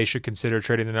take that they should consider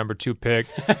trading the number 2 pick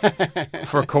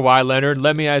for Kawhi Leonard.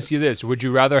 Let me ask you this. Would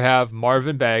you rather have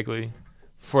Marvin Bagley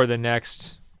for the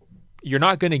next... You're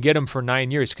not going to get him for 9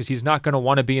 years because he's not going to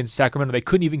want to be in Sacramento. They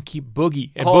couldn't even keep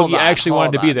Boogie, and Boogie actually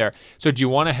wanted to be there. So do you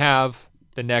want to have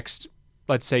the next,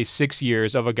 let's say, 6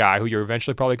 years of a guy who you're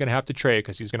eventually probably going to have to trade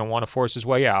because he's going to want to force his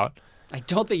way out? I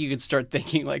don't think you could start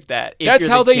thinking like that. That's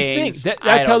how they think.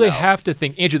 That's how they have to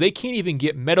think. Andrew, they can't even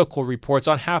get medical reports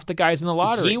on half the guys in the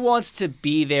lottery. He wants to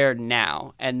be there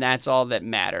now, and that's all that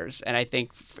matters. And I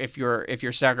think if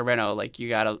you're Sacramento, you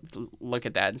got to look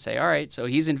at that and say, all right, so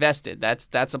he's invested.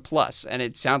 That's a plus, and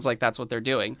it sounds like that's what they're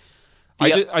doing.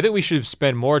 I think we should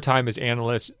spend more time as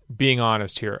analysts being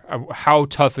honest here, how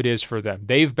tough it is for them.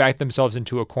 They've backed themselves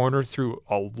into a corner through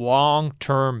a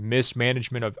long-term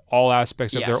mismanagement of all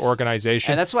aspects of their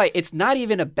organization. And that's why it's not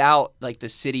even about the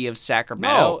city of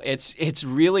Sacramento. No. It's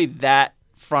really that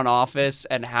front office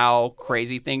and how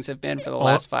crazy things have been for the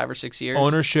last 5 or 6 years.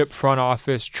 Ownership, front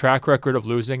office, track record of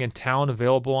losing, and talent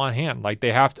available on hand.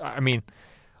 They have to,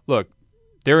 look,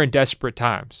 they're in desperate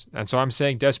times. And so I'm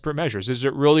saying desperate measures. Is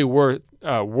it really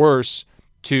worse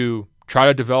to try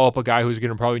to develop a guy who's going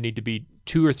to probably need to be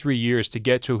 2 or 3 years to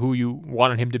get to who you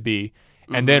wanted him to be,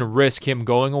 and then risk him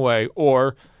going away,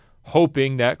 or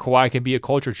hoping that Kawhi can be a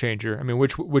culture changer?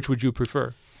 Which would you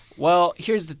prefer? Well,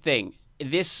 here's the thing.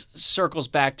 This circles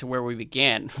back to where we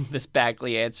began. This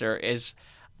Bagley answer is,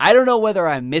 I don't know whether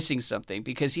I'm missing something,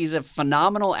 because he's a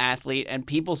phenomenal athlete and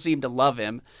people seem to love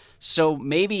him. So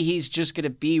maybe he's just going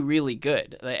to be really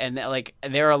good. And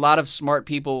there are a lot of smart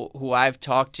people who I've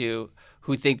talked to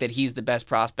who think that he's the best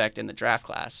prospect in the draft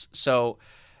class. So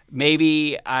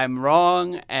maybe I'm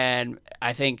wrong, and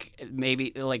I think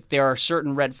maybe there are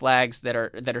certain red flags that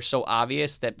are so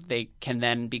obvious that they can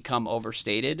then become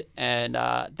overstated, and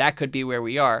that could be where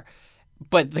we are.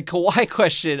 But the Kawhi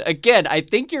question, again, I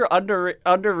think you're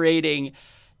underrating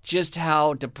just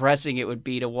how depressing it would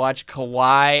be to watch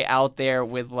Kawhi out there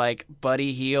with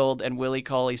Buddy Hield and Willie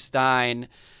Cauley-Stein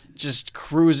just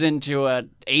cruising to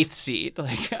an 8th seed.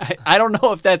 I don't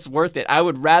know if that's worth it. I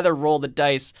would rather roll the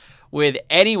dice with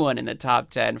anyone in the top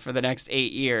 10 for the next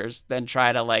 8 years than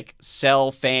try to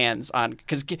sell fans on,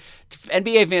 because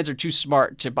NBA fans are too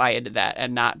smart to buy into that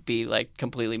and not be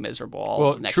completely miserable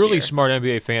all next year. Truly smart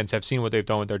NBA fans have seen what they've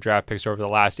done with their draft picks over the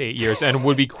last 8 years and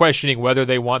would be questioning whether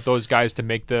they want those guys to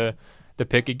make the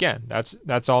pick again. That's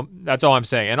all I'm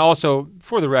saying. And also,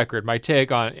 for the record, my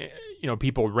take on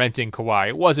people renting Kawhi,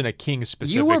 it wasn't a Kings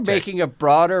specific. You were making a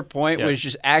broader point, which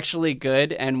is actually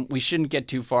good, and we shouldn't get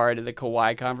too far into the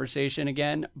Kawhi conversation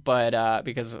again, but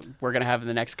because we're going to have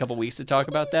the next couple weeks to talk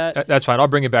about that. That's fine. I'll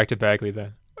bring it back to Bagley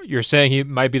then. You're saying he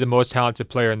might be the most talented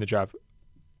player in the draft.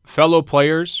 Fellow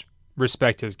players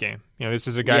respect his game. This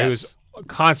is a guy who's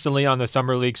constantly on the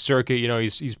summer league circuit.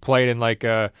 He's played in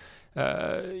the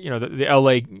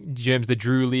LA gyms, the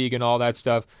Drew League, and all that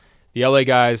stuff. The LA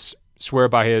guys swear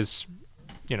by his,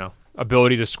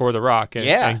 ability to score the rock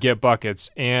and get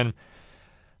buckets. And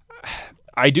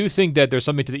I do think that there's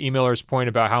something to the emailer's point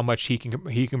about how much he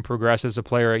can progress as a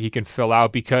player, he can fill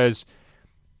out, because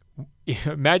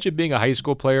imagine being a high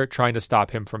school player trying to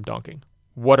stop him from dunking.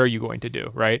 what are you going to do,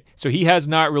 right? So he has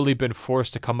not really been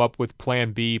forced to come up with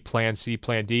plan B, plan C,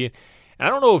 plan D. And I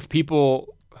don't know if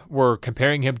people were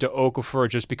comparing him to Okafor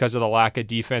just because of the lack of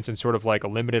defense and sort of like a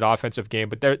limited offensive game,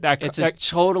 but it's a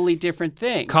totally different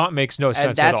thing. Comp makes no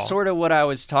sense at all. That's sort of what I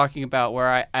was talking about,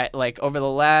 where I like over the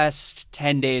last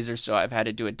 10 days or so, I've had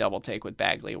to do a double take with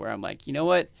Bagley, where I'm like, you know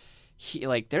what?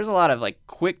 There's a lot of like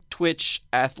quick twitch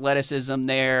athleticism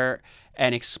there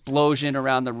and explosion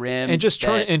around the rim. And just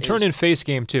turn in face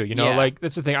game too. Like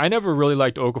that's the thing. I never really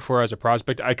liked Okafor as a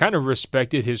prospect. I kind of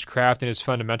respected his craft and his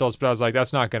fundamentals, but I was like,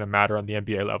 that's not going to matter on the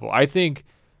NBA level. I think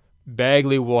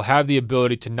Bagley will have the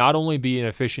ability to not only be an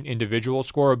efficient individual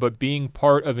scorer, but being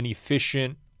part of an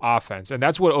efficient offense. And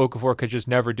that's what Okafor could just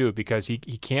never do because he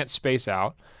can't space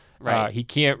out. Right. He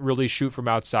can't really shoot from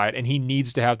outside, and he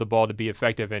needs to have the ball to be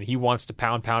effective, and he wants to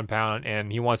pound,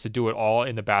 and he wants to do it all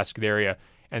in the basket area.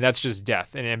 And that's just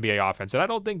death in NBA offense. And I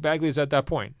don't think Bagley's at that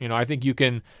point. I think you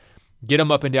can get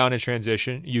him up and down in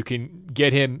transition. You can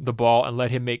get him the ball and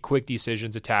let him make quick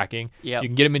decisions attacking. Yep. You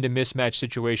can get him into mismatch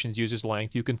situations, use his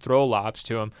length. You can throw lobs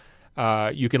to him.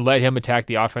 You can let him attack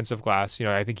the offensive glass.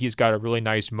 I think he's got a really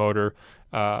nice motor.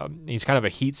 He's kind of a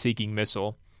heat-seeking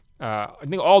missile. I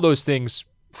think all those things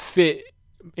fit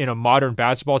in a modern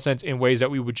basketball sense in ways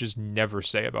that we would just never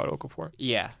say about Okafor.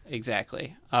 Yeah,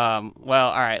 exactly. Well,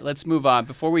 all right, let's move on.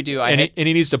 Before we do, and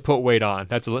he needs to put weight on.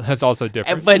 That's also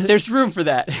different. But there's room for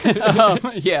that.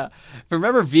 Yeah.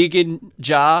 Remember Vegan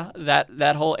Ja,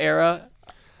 that whole era?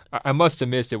 I must have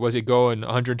missed it. Was he going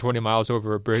 120 miles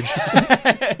over a bridge?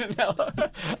 No,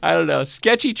 I don't know.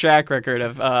 Sketchy track record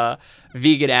of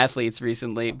vegan athletes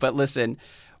recently. But listen,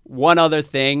 one other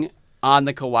thing on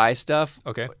the Kawhi stuff,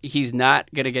 okay, he's not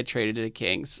going to get traded to the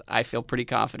Kings. I feel pretty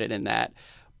confident in that.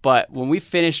 But when we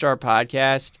finished our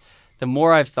podcast, the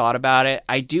more I've thought about it,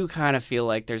 I do kind of feel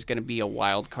like there's going to be a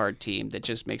wild card team that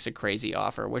just makes a crazy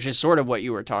offer, which is sort of what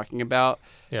you were talking about.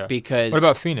 Yeah. Because what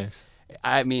about Phoenix?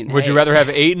 I mean, would you rather have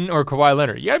Ayton or Kawhi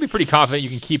Leonard? You got to be pretty confident you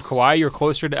can keep Kawhi. You're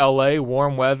closer to LA,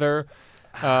 warm weather,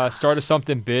 start of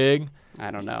something big. I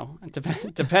don't know.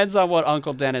 It depends on what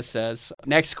Uncle Dennis says.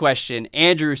 Next question.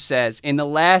 Andrew says, in the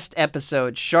last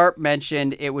episode, Sharp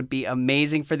mentioned it would be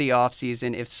amazing for the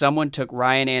offseason if someone took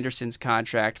Ryan Anderson's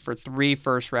contract for 3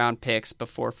 first-round picks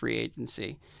before free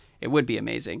agency. It would be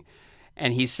amazing.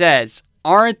 And he says,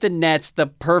 aren't the Nets the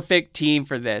perfect team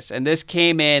for this? And this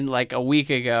came in like a week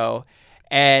ago.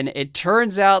 And it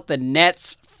turns out the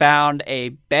Nets found a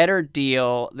better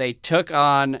deal. They took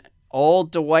on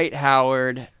old Dwight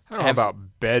Howard. I don't know about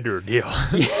better deal.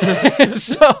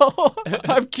 So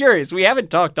I'm curious. We haven't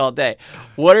talked all day.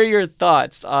 What are your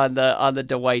thoughts on the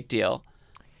Dwight deal?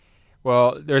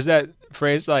 Well, there's that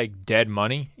phrase like dead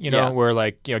money, where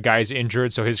like, guy's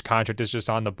injured, so his contract is just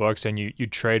on the books and you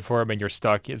trade for him and you're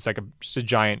stuck. It's like just a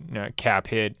giant cap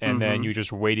hit, and then you're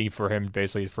just waiting for him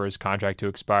basically for his contract to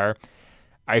expire.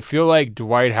 I feel like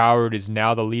Dwight Howard is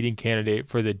now the leading candidate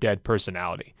for the dead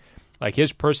personality. Like,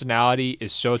 his personality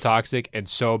is so toxic and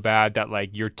so bad that, like,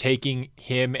 you're taking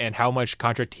him and how much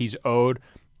contract he's owed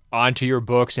onto your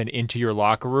books and into your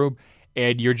locker room,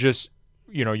 and you're just,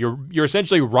 you're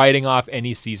essentially writing off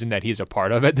any season that he's a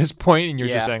part of at this point, and you're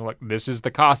just saying, look, this is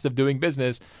the cost of doing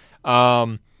business.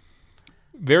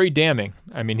 Very damning.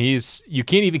 I mean, you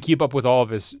can't even keep up with all of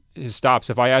his stops.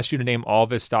 If I asked you to name all of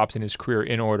his stops in his career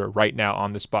in order right now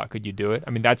on the spot, could you do it?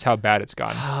 I mean, that's how bad it's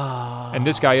gotten. And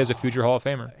this guy is a future Hall of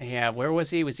Famer. Yeah, where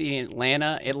was he? Was he in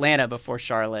Atlanta? Atlanta before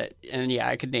Charlotte. And yeah,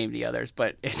 I could name the others,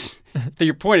 but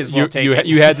your point is well taken.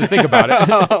 You had to think about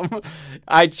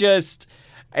it.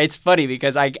 It's funny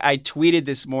because I tweeted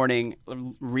this morning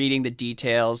reading the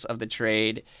details of the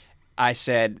trade. I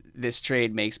said, this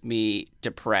trade makes me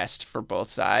depressed for both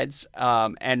sides.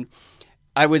 And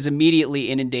I was immediately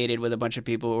inundated with a bunch of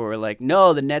people who were like,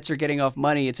 no, the Nets are getting off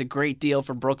money. It's a great deal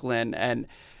for Brooklyn. And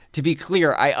to be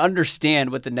clear, I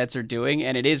understand what the Nets are doing,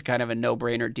 and it is kind of a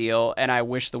no-brainer deal, and I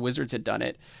wish the Wizards had done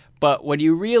it. But when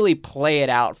you really play it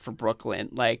out for Brooklyn,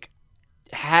 like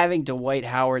having Dwight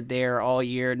Howard there all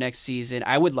year next season,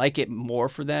 I would like it more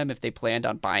for them if they planned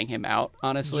on buying him out,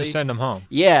 honestly. Just send him home.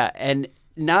 Yeah, and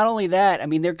not only that, I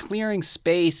mean, they're clearing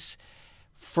space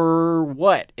for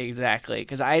what exactly?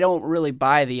 Because I don't really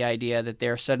buy the idea that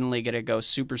they're suddenly going to go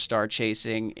superstar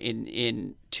chasing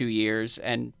in 2 years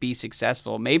and be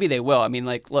successful. Maybe they will. I mean,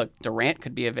 like, look, Durant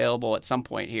could be available at some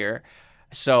point here.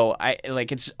 So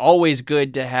it's always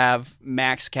good to have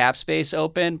max cap space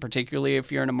open, particularly if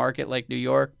you're in a market like New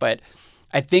York. But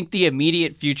I think the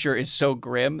immediate future is so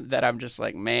grim that I'm just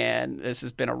like, man, this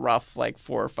has been a rough 4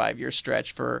 or 5 year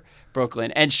stretch for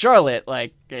Brooklyn. And Charlotte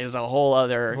is a whole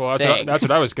other thing. That's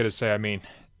what I was going to say. I mean,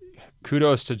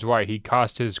 kudos to Dwight. He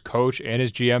cost his coach and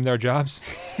his GM their jobs.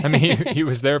 I mean, he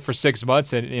was there for 6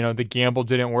 months, and the gamble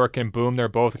didn't work, and boom, they're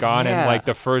both gone. Yeah. And like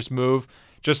the first move,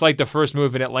 just like the first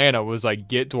move in Atlanta, was like,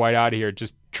 get Dwight out of here,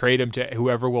 just trade him to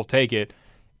whoever will take it.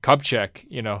 Kupchak,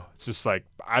 it's just like,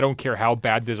 I don't care how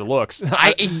bad this looks.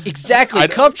 Exactly.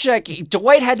 Kupchak,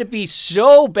 Dwight had to be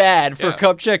so bad for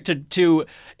Kupchak to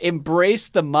embrace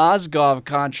the Mozgov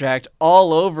contract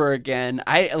all over again.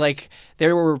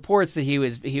 There were reports that he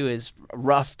was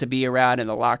rough to be around in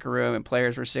the locker room and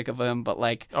players were sick of him, but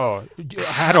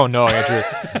I don't know, Andrew.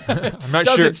 I'm not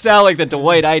sure. Doesn't sound like the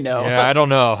Dwight I know. Yeah, I don't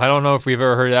know. I don't know if we've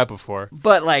ever heard that before.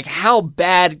 But how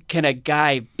bad can a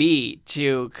guy be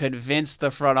to convince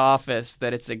the front office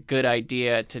that it's a good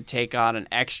idea to take on an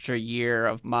extra year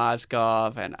of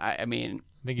Mozgov? And I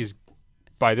think he's,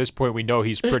 by this point, we know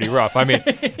he's pretty rough. I mean,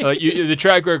 the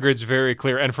track record's very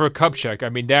clear. And for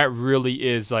Kupchak, that really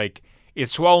is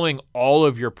it's swallowing all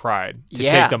of your pride to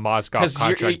take the Mozgov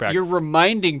contract back. You're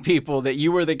reminding people that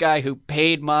you were the guy who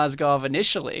paid Mozgov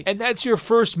initially. And that's your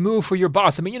first move for your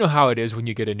boss. I mean, you know how it is when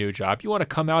you get a new job. You want to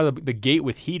come out of the gate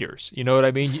with heaters. You know what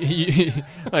I mean?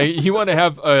 You want to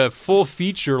have a full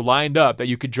feature lined up that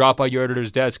you could drop on your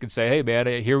editor's desk and say, hey,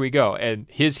 man, here we go. And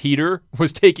his heater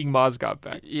was taking Mozgov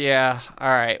back. Yeah. All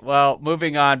right. Well,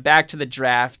 moving on. Back to the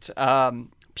draft.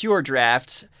 Pure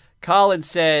draft. Colin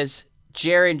says,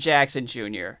 Jaren Jackson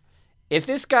Jr. If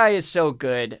this guy is so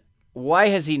good, why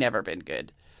has he never been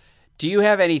good? Do you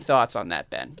have any thoughts on that,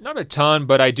 Ben? Not a ton,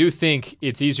 but I do think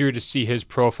it's easier to see his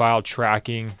profile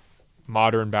tracking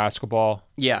modern basketball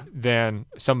than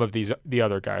some of the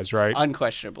other guys, right?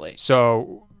 Unquestionably.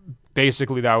 So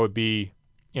basically that would be,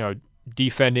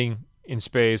 defending in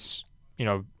space,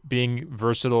 being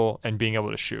versatile and being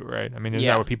able to shoot, right? I mean, isn't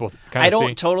that what people kind of see? I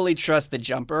don't totally trust the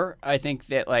jumper. I think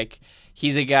that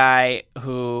he's a guy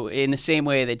who, in the same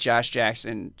way that Josh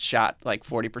Jackson shot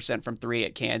 40% from three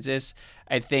at Kansas,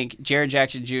 I think Jaren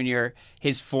Jackson Jr.,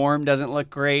 his form doesn't look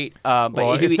great,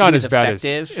 but it's not as bad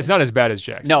effective. It's not as bad as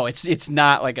Jackson's. No, it's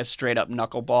not like a straight up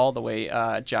knuckleball the way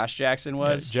Josh Jackson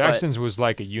was. Yeah, Jackson's was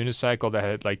like a unicycle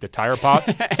that had the tire pop.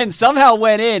 And somehow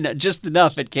went in just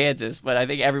enough at Kansas, but I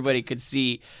think everybody could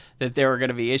see that there were going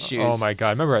to be issues. Oh my God.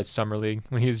 Remember at Summer League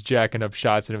when he was jacking up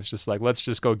shots and it was just let's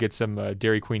just go get some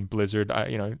Dairy Queen Blizzard,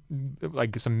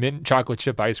 some mint chocolate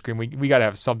chip ice cream. We got to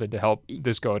have something to help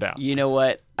this go down. You know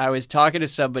what? I was talking to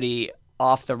somebody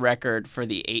off the record for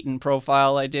the Ayton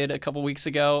profile I did a couple weeks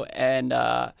ago, and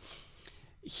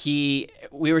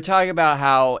we were talking about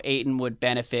how Ayton would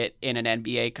benefit in an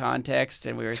NBA context,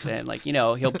 and we were saying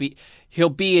he'll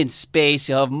be in space,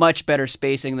 he'll have much better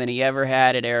spacing than he ever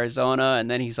had at Arizona, and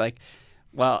then he's like,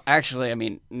 well,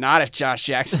 actually, not if Josh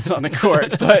Jackson's on the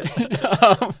court,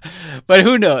 but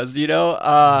who knows,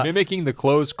 Mimicking the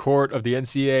closed court of the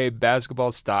NCAA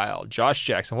basketball style. Josh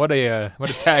Jackson, what a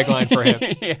tagline for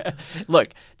him. Yeah. Look,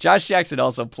 Josh Jackson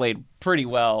also played pretty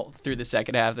well through the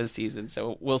second half of the season,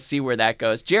 so we'll see where that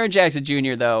goes. Jaren Jackson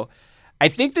Jr., though, I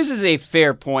think this is a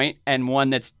fair point and one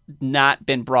that's not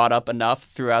been brought up enough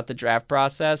throughout the draft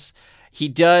process. He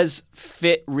does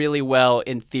fit really well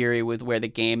in theory with where the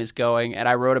game is going. And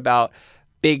I wrote about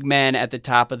big men at the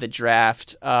top of the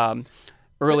draft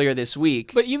earlier this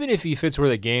week. But even if he fits where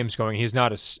the game's going, he's not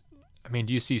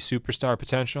do you see superstar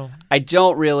potential? I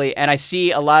don't really. And I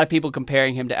see a lot of people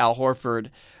comparing him to Al Horford,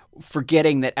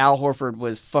 forgetting that Al Horford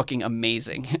was fucking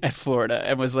amazing at Florida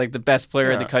and was the best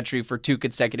player in the country for 2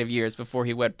 consecutive years before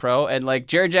he went pro. And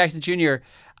Jaren Jackson Jr.,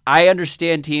 I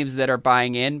understand teams that are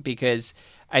buying in because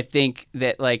I think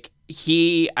that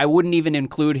I wouldn't even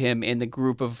include him in the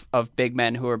group of big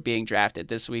men who are being drafted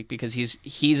this week because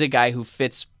he's a guy who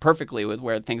fits perfectly with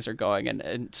where things are going.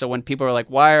 And so when people are like,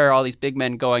 why are all these big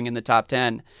men going in the top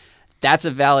 10? That's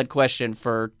a valid question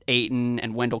for Ayton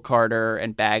and Wendell Carter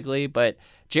and Bagley. But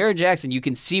Jaren Jackson, you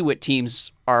can see what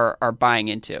teams are buying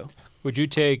into. Would you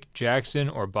take Jackson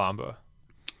or Bamba?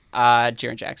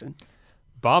 Jaren Jackson.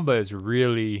 Bamba is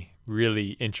really,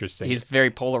 really interesting. He's very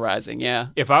polarizing, yeah.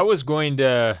 If I was going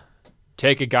to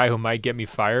take a guy who might get me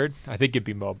fired, I think it'd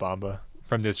be Mo Bamba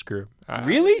from this group.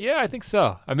 Really? Yeah, I think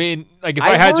so. If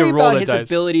I had to roll about the his dice,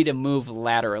 ability to move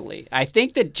laterally. I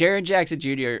think that Jaren Jackson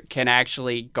Jr. can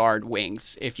actually guard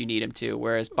wings if you need him to,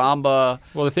 whereas Bamba...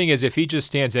 Well, the thing is, if he just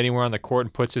stands anywhere on the court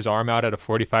and puts his arm out at a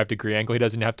 45-degree angle, he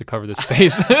doesn't have to cover the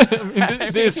space.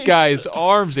 This guy's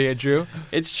arms, Andrew.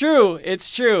 It's true.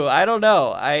 I don't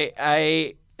know.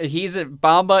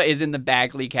 Bamba is in the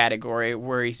Bagley category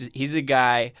where he's a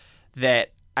guy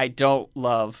that I don't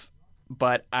love,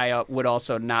 but I would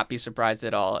also not be surprised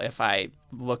at all if I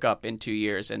look up in 2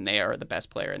 years and they are the best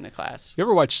player in the class. You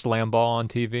ever watch Slam Ball on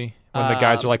TV when the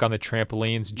guys are like on the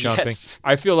trampolines jumping. Yes.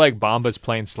 I feel like Bamba's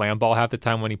playing slam ball half the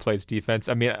time when he plays defense.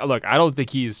 I mean, look, I don't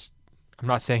think I'm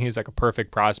not saying he's like a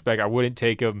perfect prospect. I wouldn't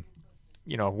take him,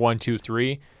 1, 2,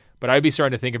 3, but I'd be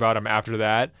starting to think about him after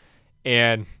that.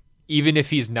 And even if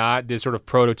he's not this sort of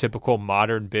prototypical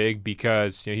modern big,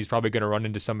 because he's probably going to run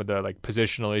into some of the like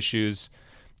positional issues.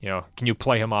 Can you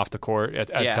play him off the court at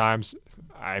times?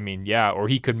 I mean, yeah, or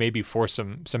he could maybe force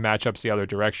some matchups the other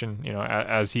direction,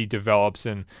 as he develops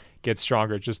and gets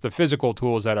stronger. Just the physical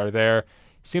tools that are there.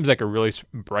 Seems like a really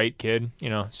bright kid,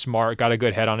 smart, got a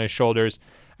good head on his shoulders.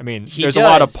 I mean, there's a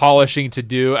lot of polishing to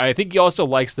do. I think he also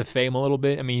likes the fame a little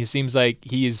bit. I mean, he seems like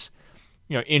he's,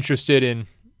 interested in,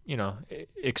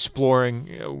 exploring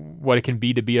what it can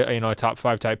be to be a top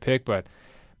 5 type pick. But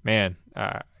man,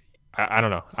 I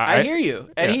don't know. I hear you,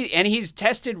 and he's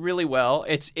tested really well.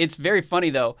 It's very funny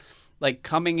though, like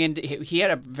coming into he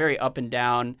had a very up and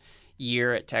down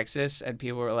year at Texas, and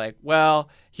people were like, well,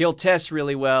 he'll test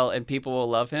really well and people will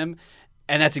love him.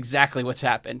 And that's exactly what's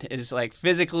happened. Is like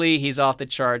physically, he's off the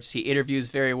charts. He interviews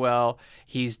very well.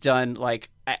 He's done like,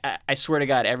 I swear to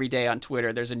God, every day on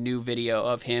Twitter, there's a new video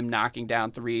of him knocking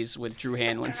down threes with Drew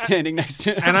Hanlon standing next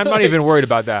to him. And I'm not even worried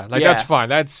about that. Like, that's fine.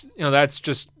 That's, that's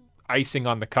just icing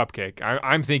on the cupcake.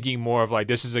 I'm thinking more of like,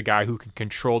 this is a guy who can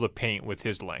control the paint with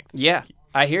his length. Yeah,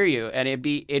 I hear you. And it'd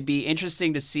be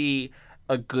interesting to see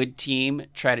a good team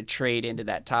try to trade into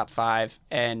that top 5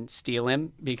 and steal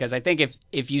him, because I think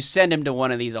if you send him to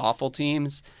one of these awful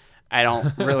teams, I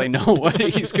don't really know what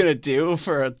he's going to do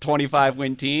for a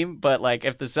 25-win team. But like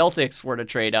if the Celtics were to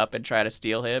trade up and try to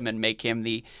steal him and make him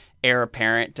the heir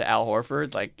apparent to Al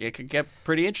Horford, like it could get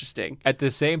pretty interesting. At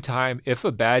the same time, if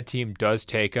a bad team does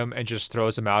take him and just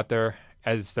throws him out there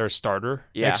as their starter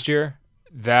next year,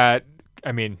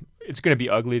 it's going to be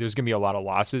ugly. There's going to be a lot of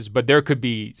losses, but there could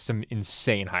be some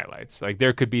insane highlights. Like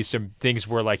there could be some things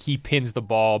where like he pins the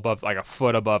ball above like a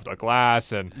foot above the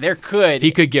glass, and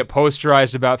he could get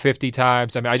posterized about 50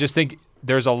 times. I mean, I just think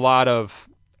there's a lot of.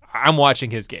 I'm watching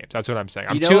his games. That's what I'm saying.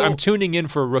 I'm tuning in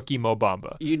for rookie Mo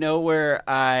Bamba. You know where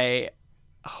I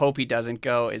hope he doesn't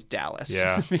go is Dallas.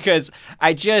 Yeah, because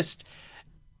I'm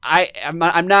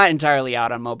not entirely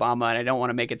out on Mo Bamba, and I don't want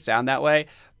to make it sound that way,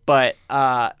 but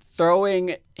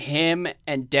throwing him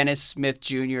and Dennis Smith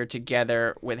Jr.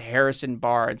 together with Harrison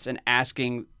Barnes and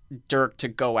asking Dirk to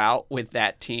go out with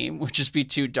that team would just be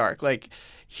too dark. Like,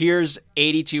 here's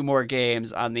 82 more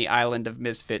games on the island of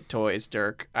misfit toys,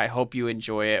 Dirk. I hope you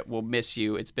enjoy it. We'll miss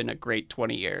you. It's been a great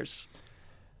 20 years.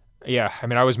 Yeah, I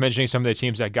mean, I was mentioning some of the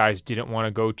teams that guys didn't want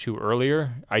to go to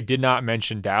earlier. I did not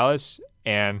mention Dallas,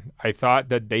 and I thought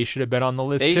that they should have been on the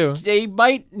list too. They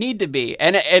might need to be.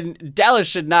 And Dallas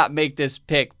should not make this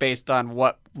pick based on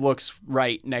what looks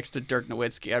right next to Dirk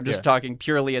Nowitzki. I'm just talking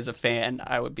purely as a fan.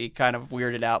 I would be kind of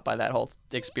weirded out by that whole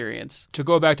experience. To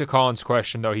go back to Colin's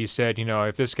question, though, he said,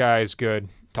 if this guy is good,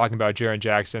 talking about Jaren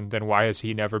Jackson, then why has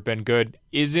he never been good?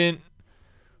 Isn't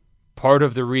part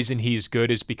of the reason he's good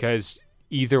is because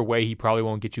either way, he probably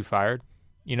won't get you fired,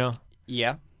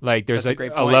 Yeah. Like there's a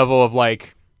level of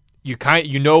like,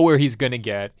 you know where he's going to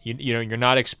get, you're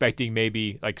not expecting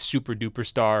maybe like super duper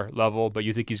star level, but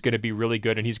you think he's going to be really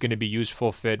good and he's going to be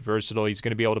useful, fit, versatile. He's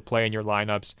going to be able to play in your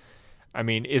lineups. I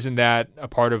mean, isn't that a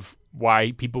part of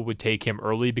why people would take him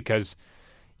early? Because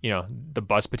the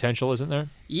bust potential isn't there.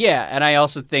 Yeah, and I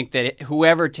also think that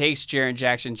whoever takes Jaren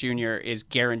Jackson Jr. is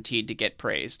guaranteed to get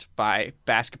praised by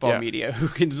basketball media who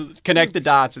can connect the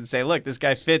dots and say, look, this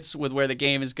guy fits with where the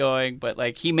game is going, but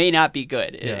like he may not be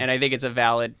good. Yeah. And I think it's a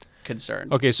valid concern.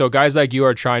 Okay, so guys like you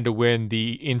are trying to win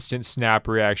the instant snap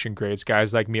reaction grades.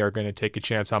 Guys like me are going to take a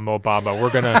chance on Mo Bamba.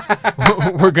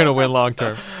 We're gonna win long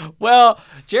term. Well,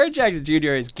 Jaren Jackson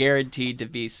Jr. is guaranteed to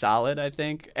be solid, I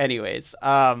think. Anyways,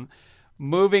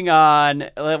 moving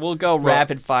on, we'll go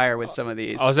rapid fire with some of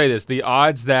these. I'll say this. The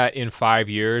odds that in 5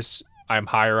 years I'm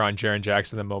higher on Jaren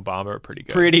Jackson than Mo Bamba are pretty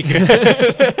good. Pretty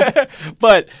good.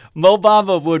 But Mo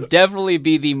Bamba would definitely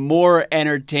be the more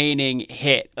entertaining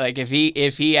hit. Like if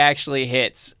he actually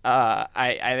hits, I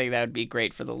think that would be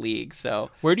great for the league.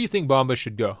 So where do you think Bamba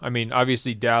should go? I mean,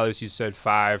 obviously Dallas, you said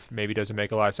 5, maybe doesn't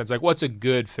make a lot of sense. Like what's a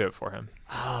good fit for him?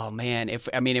 Oh man, if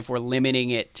we're limiting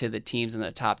it to the teams in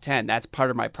the top 10, that's part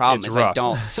of my problem. It's is rough. I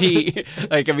don't see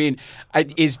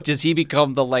does he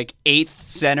become the like 8th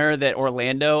center that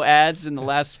Orlando adds in the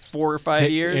last 4 or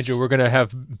 5 years? Andrew, we're gonna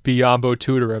have Biombo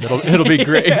tutor him. It'll be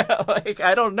great. Yeah,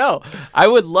 I don't know. I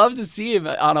would love to see him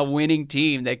on a winning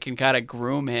team that can kind of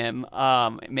groom him.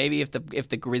 Maybe if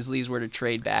the Grizzlies were to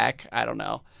trade back, I don't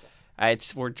know.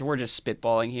 We're just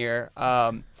spitballing here.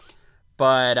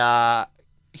 But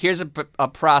here's a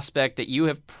prospect that you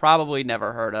have probably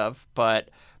never heard of, but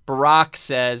Barack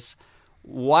says,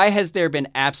 why has there been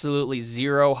absolutely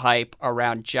zero hype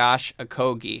around Josh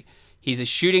Okogie? He's a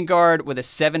shooting guard with a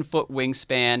 7-foot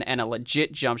wingspan and a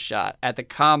legit jump shot. At the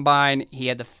combine, he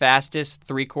had the fastest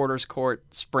three-quarters court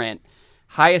sprint,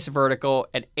 highest vertical,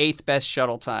 and 8th best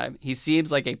shuttle time. He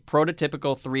seems like a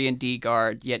prototypical 3-and-D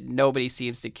guard, yet nobody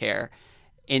seems to care.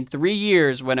 In 3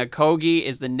 years, when Okogie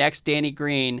is the next Danny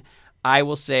Green, I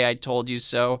will say I told you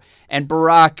so. And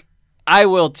Barack, I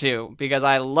will too, because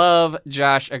I love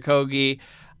Josh Okogie.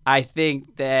 I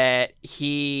think that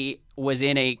he was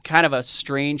in a kind of a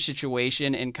strange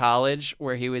situation in college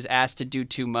where he was asked to do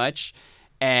too much.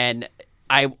 And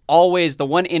the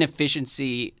one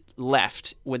inefficiency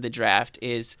left with the draft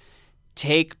is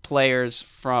take players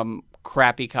from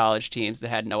crappy college teams that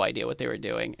had no idea what they were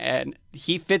doing. And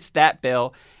he fits that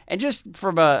bill. And just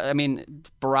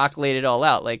Barack laid it all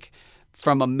out. Like,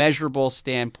 from a measurable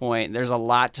standpoint, there's a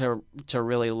lot to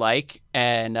really like.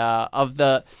 And of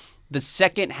the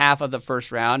second half of the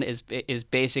first round is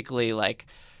basically like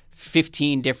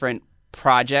 15 different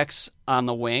projects on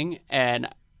the wing, and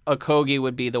Okogie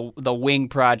would be the wing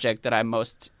project that I'm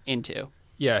most into.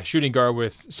 Yeah, shooting guard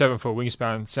with 7-foot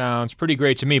wingspan sounds pretty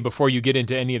great to me before you get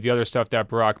into any of the other stuff that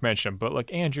Barack mentioned. But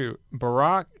look, Andrew,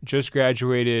 Barack just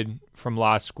graduated from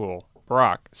law school.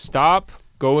 Barack, stop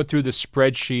going through the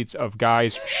spreadsheets of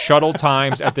guys' shuttle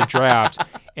times at the draft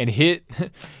and hit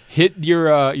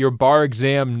your bar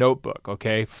exam notebook,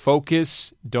 okay?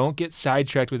 Focus. Don't get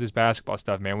sidetracked with this basketball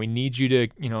stuff, man. We need you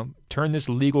to, turn this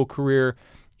legal career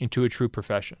into a true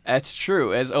profession. That's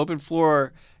true. As Open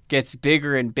Floor gets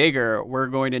bigger and bigger, we're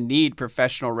going to need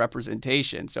professional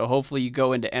representation. So hopefully you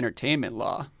go into entertainment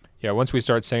law. Yeah, once we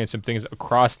start saying some things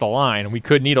across the line, we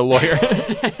could need a lawyer.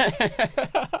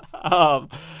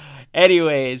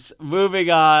 Anyways, moving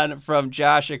on from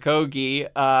Josh Okogie,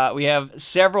 we have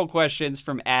several questions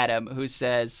from Adam, who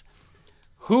says,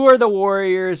 who are the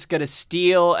Warriors going to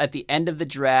steal at the end of the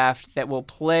draft that will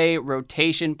play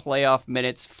rotation playoff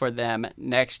minutes for them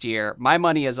next year? My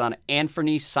money is on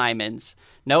Anthony Simmons.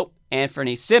 Nope,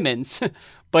 Anthony Simmons.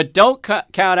 But don't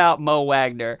count out Mo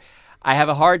Wagner. I have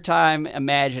a hard time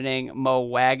imagining Mo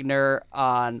Wagner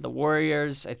on the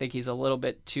Warriors. I think he's a little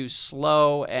bit too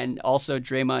slow. And also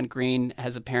Draymond Green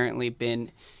has apparently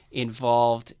been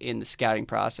involved in the scouting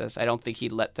process. I don't think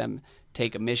he'd let them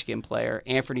take a Michigan player.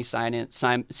 Anthony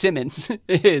Simmons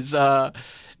is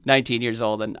 19 years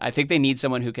old, and I think they need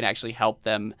someone who can actually help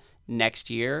them next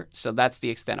year. So that's the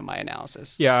extent of my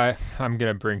analysis. Yeah, I'm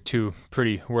going to bring two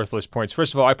pretty worthless points.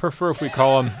 First of all, I prefer if we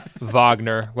call him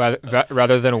Wagner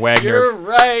rather than Wagner. You're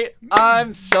right.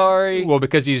 I'm sorry. Well,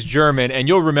 because he's German, and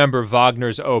you'll remember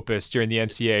Wagner's opus during the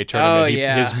NCAA tournament. Oh,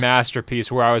 yeah. His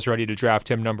masterpiece, where I was ready to draft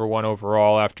him number 1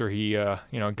 overall after he,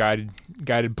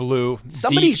 guided blue.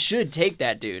 Somebody should take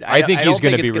that dude. I think he's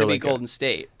going to be really good. Golden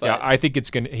State. But... Yeah, I think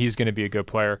he's going to be a good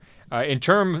player. In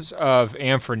terms of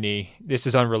Anthony, this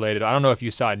is unrelated. I don't know if you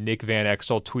saw Nick Van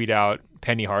Exel tweet out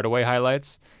Penny Hardaway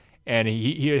highlights, and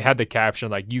he had the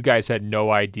caption like, you guys had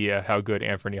no idea how good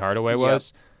Anthony Hardaway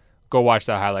was. Yep. Go watch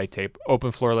that highlight tape.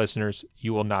 Open Floor listeners,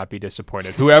 you will not be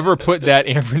disappointed. Whoever put that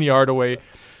Anthony Hardaway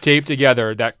tape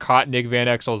together that caught Nick Van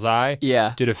Exel's eye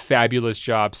did a fabulous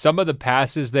job. Some of the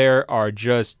passes there are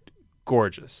just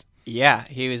gorgeous. Yeah,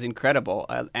 he was incredible.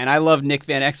 And I love Nick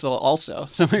Van Exel also.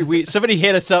 Somebody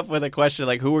hit us up with a question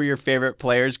like, who were your favorite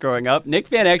players growing up? Nick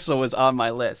Van Exel was on my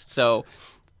list. So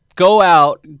go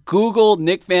out, Google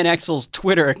Nick Van Exel's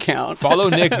Twitter account. Follow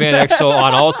Nick Van Exel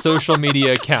on all social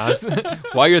media accounts.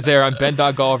 While you're there, I'm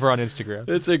Ben.Golliver on Instagram.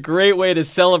 It's a great way to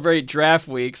celebrate draft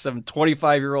week, some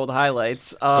 25-year-old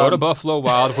highlights. Go to Buffalo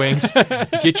Wild Wings,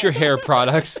 get your hair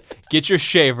products, get your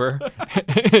shaver,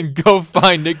 and go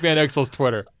find Nick Van Exel's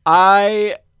Twitter.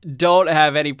 I don't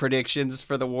have any predictions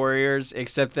for the Warriors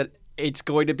except that it's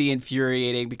going to be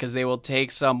infuriating because they will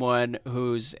take someone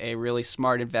who's a really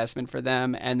smart investment for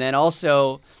them, and then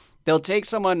also they'll take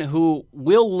someone who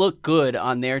will look good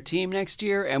on their team next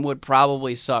year and would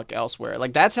probably suck elsewhere.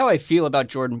 Like, that's how I feel about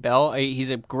Jordan Bell.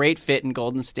 He's a great fit in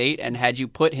Golden State, and had you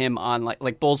put him on,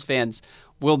 like Bulls fans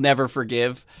will never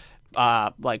forgive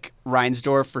like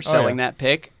Reinsdorf for selling that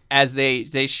pick, as they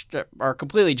are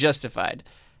completely justified.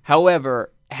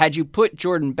 However, had you put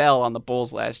Jordan Bell on the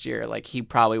Bulls last year, like, he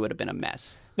probably would have been a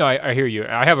mess. No, I hear you.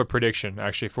 I have a prediction,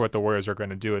 actually, for what the Warriors are going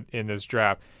to do in this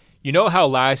draft. You know how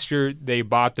last year they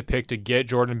bought the pick to get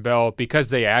Jordan Bell because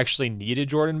they actually needed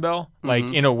Jordan Bell? Like,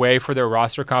 in a way, for their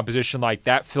roster composition, like,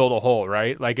 that filled a hole,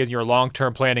 right? Like, in your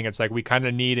long-term planning, it's like, we kind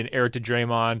of need an heir to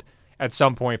Draymond at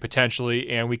some point, potentially,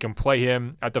 and we can play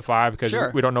him at the 5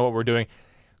 because we don't know what we're doing.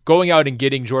 Going out and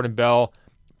getting Jordan Bell,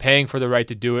 paying for the right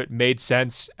to do it, made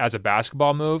sense as a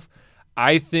basketball move.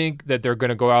 I think that they're going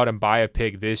to go out and buy a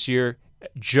pick this year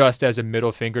just as a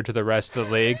middle finger to the rest of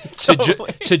the league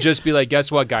to just be like,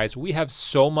 guess what, guys? We have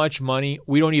so much money.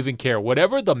 We don't even care.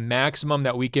 Whatever the maximum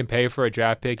that we can pay for a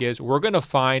draft pick is, we're going to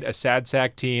find a sad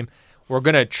sack team. We're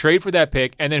going to trade for that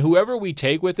pick, and then whoever we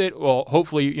take with it, well,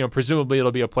 hopefully, presumably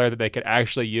it'll be a player that they could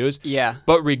actually use. Yeah.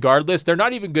 But regardless, they're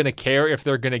not even going to care if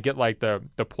they're going to get like the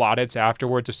plaudits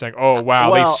afterwards of saying, oh,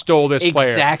 wow, they stole this player.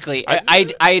 Exactly.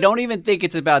 I don't even think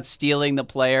it's about stealing the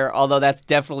player, although that's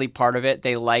definitely part of it.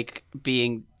 They like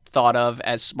being thought of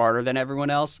as smarter than everyone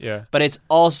else. Yeah. But it's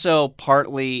also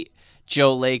partly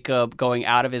Joe Lacob going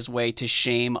out of his way to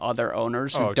shame other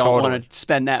owners who don't want to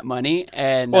spend that money.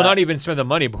 And not even spend the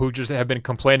money, but who just have been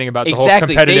complaining about the whole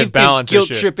exactly. competitive balance They've been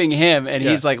guilt-tripping him, and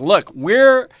he's like, look,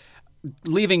 we're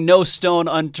leaving no stone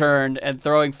unturned and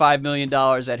throwing $5 million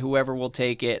at whoever will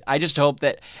take it. I just hope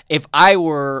that if I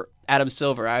were Adam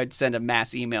Silver, I would send a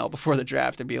mass email before the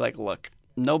draft and be like, look,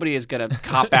 nobody is going to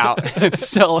cop out and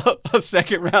sell a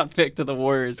second-round pick to the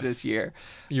Warriors this year.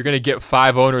 You're going to get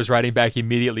 5 owners writing back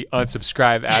immediately,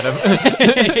 unsubscribe, Adam.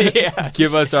 Yeah.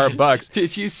 Give us our bucks.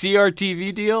 Did you see our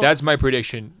TV deal? That's my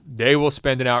prediction. They will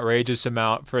spend an outrageous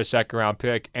amount for a second-round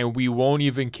pick, and we won't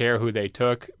even care who they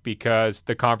took because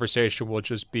the conversation will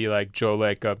just be like, Joe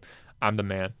Lacob, I'm the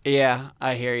man. Yeah,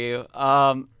 I hear you.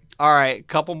 All right,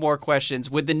 couple more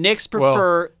questions. Would the Knicks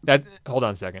prefer... Hold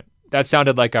on a second. That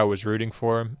sounded like I was rooting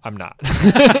for him. I'm not.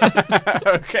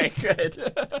 Okay,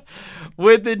 good.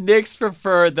 Would the Knicks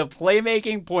prefer the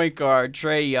playmaking point guard,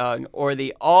 Trae Young, or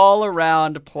the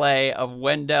all-around play of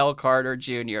Wendell Carter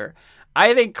Jr.?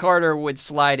 I think Carter would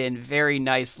slide in very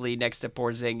nicely next to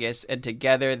Porzingis, and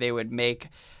together they would make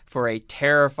for a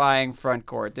terrifying front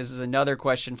court. This is another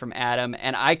question from Adam,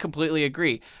 and I completely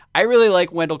agree. I really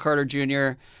like Wendell Carter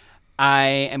Jr., I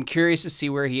am curious to see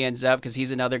where he ends up because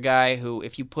he's another guy who,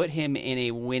 if you put him in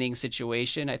a winning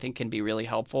situation, I think can be really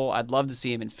helpful. I'd love to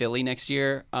see him in Philly next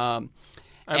year. I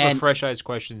have a fresh eyes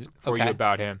question for you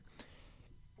about him.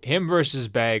 Him versus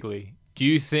Bagley. Do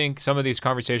you think some of these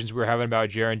conversations we were having about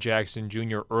Jaren Jackson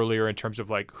Jr. earlier in terms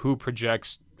of like who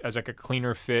projects as like a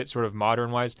cleaner fit, sort of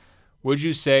modern-wise, would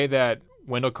you say that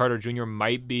Wendell Carter Jr.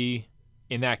 might be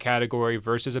in that category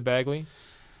versus a Bagley?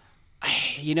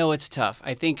 It's tough.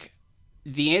 I think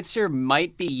the answer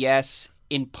might be yes,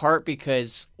 in part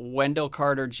because Wendell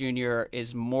Carter Jr.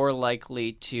 is more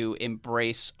likely to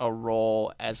embrace a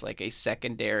role as like a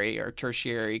secondary or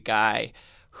tertiary guy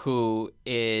who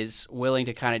is willing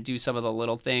to kind of do some of the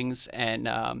little things. And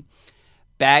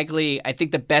Bagley, I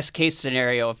think the best case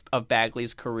scenario of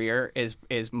Bagley's career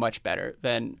is much better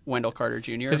than Wendell Carter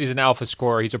Jr. Because he's an alpha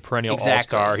scorer. He's a perennial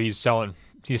all-star. He's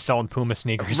selling Puma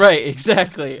sneakers. Right,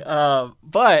 exactly.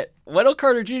 But Wendell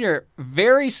Carter Jr.,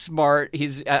 very smart.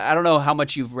 I don't know how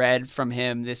much you've read from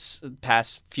him this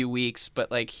past few weeks,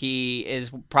 but like he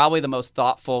is probably the most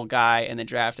thoughtful guy in the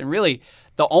draft. And really,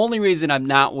 the only reason I'm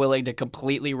not willing to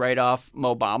completely write off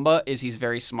Mo Bamba is he's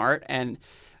very smart. And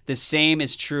the same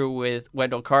is true with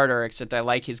Wendell Carter, except I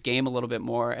like his game a little bit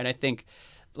more. And I think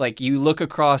like you look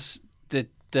across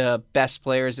the best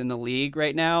players in the league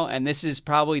right now, and this is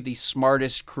probably the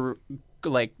smartest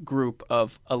group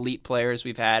of elite players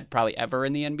we've had probably ever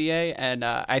in the NBA. And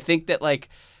I think that like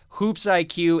hoops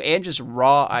IQ and just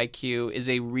raw IQ is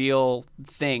a real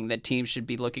thing that teams should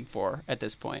be looking for at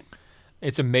this point.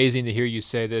 It's amazing to hear you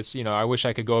say this. I wish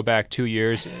I could go back 2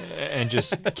 years and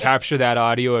just capture that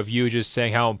audio of you just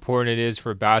saying how important it is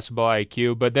for basketball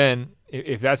IQ. But then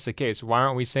if that's the case, why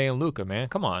aren't we saying Luka, man?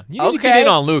 Come on. You need to get in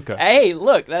on Luka. Hey,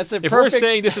 look, that's If we're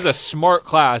saying this is a smart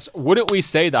class, wouldn't we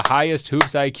say the highest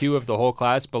hoops IQ of the whole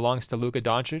class belongs to Luka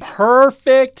Doncic?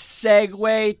 Perfect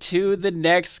segue to the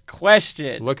next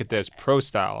question. Look at this, pro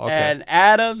style. Okay. And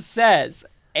Adam says,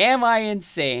 am I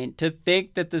insane to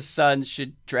think that the Suns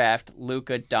should draft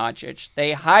Luka Doncic?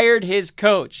 They hired his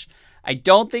coach. I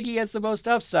don't think he has the most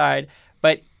upside,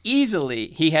 but easily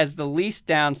he has the least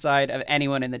downside of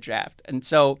anyone in the draft. And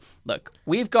so, look,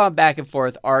 we've gone back and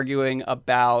forth arguing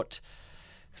about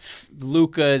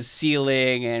Luka's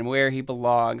ceiling and where he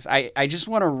belongs. I just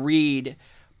want to read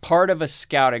part of a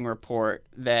scouting report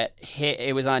that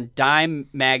it was on Dime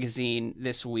magazine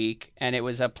this week, and it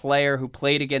was a player who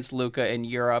played against Luka in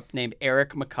Europe named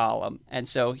Eric McCollum. And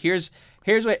so here's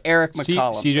what Eric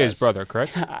McCollum says. CJ's brother,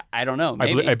 correct? I don't know.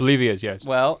 Maybe. I believe he is, yes.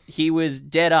 Well, he was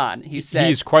dead on. He said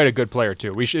he's quite a good player,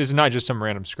 too. It's not just some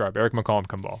random scrub. Eric McCollum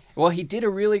can ball. Well, he did a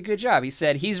really good job. He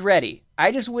said he's ready.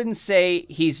 I just wouldn't say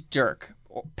he's Dirk,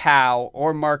 Powell,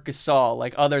 or Marc Gasol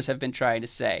like others have been trying to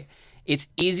say. It's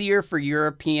easier for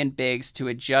European bigs to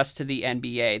adjust to the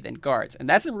NBA than guards. And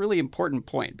that's a really important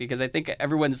point because I think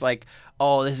everyone's like,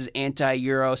 oh, this is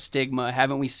anti-Euro stigma.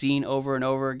 Haven't we seen over and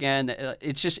over again?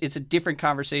 It's a different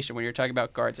conversation when you're talking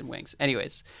about guards and wings.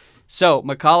 Anyways, so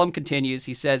McCollum continues.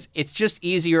 He says, it's just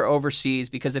easier overseas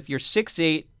because if you're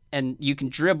 6'8", and you can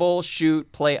dribble,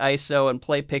 shoot, play ISO, and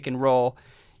play pick and roll,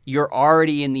 you're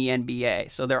already in the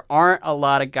NBA. So there aren't a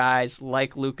lot of guys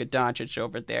like Luka Doncic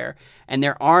over there, and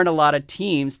there aren't a lot of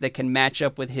teams that can match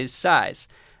up with his size.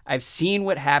 I've seen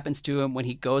what happens to him when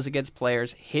he goes against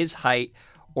players his height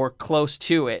or close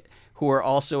to it who are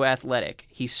also athletic.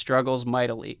 He struggles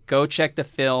mightily. Go check the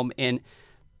film in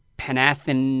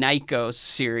Panathinaikos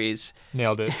series.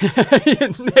 Nailed it.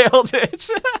 Nailed it.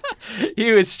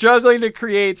 He was struggling to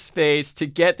create space to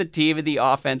get the team in the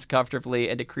offense comfortably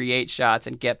and to create shots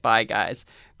and get by guys.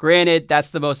 Granted, that's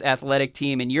the most athletic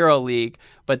team in EuroLeague,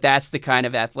 but that's the kind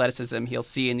of athleticism he'll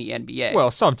see in the NBA.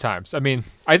 Well, sometimes. I mean,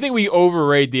 I think we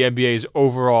overrate the NBA's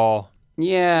overall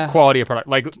quality of product.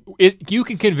 Like, you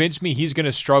can convince me he's going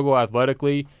to struggle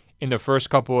athletically in the first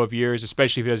couple of years,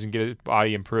 especially if he doesn't get his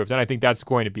body improved. And I think that's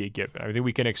going to be a given. I think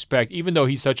we can expect, even though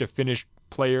he's such a finished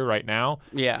player right now,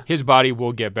 his body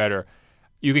will get better.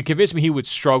 You can convince me he would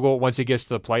struggle once he gets to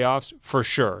the playoffs, for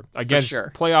sure. Against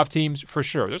playoff teams, for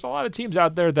sure. There's a lot of teams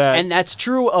out there that... And that's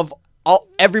true of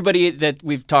everybody that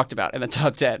we've talked about in the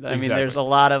top 10. I mean, there's a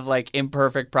lot of like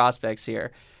imperfect prospects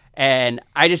here. And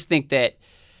I just think that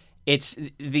it's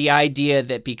the idea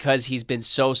that because he's been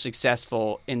so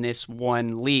successful in this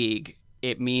one league,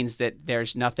 it means that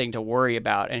there's nothing to worry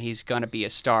about and he's going to be a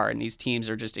star, and these teams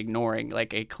are just ignoring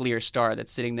like a clear star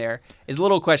that's sitting there is a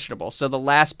little questionable. So the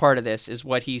last part of this is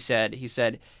what he said. He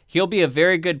said, he'll be a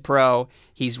very good pro.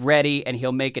 He's ready and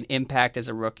he'll make an impact as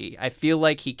a rookie. I feel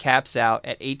like he caps out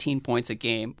at 18 points a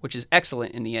game, which is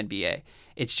excellent in the NBA.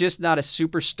 It's just not a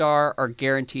superstar or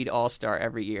guaranteed all-star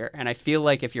every year. And I feel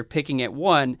like if you're picking at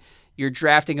one, you're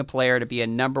drafting a player to be a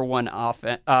number one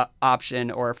option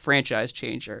or a franchise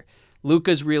changer.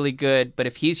 Luka's really good, but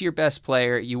if he's your best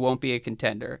player, you won't be a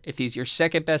contender. If he's your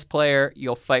second best player,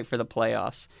 you'll fight for the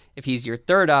playoffs. If he's your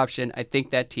third option, I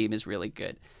think that team is really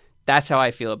good. That's how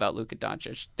I feel about Luka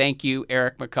Doncic. Thank you,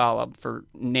 Eric McCollum, for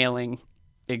nailing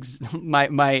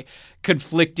my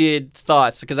conflicted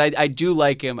thoughts, because I do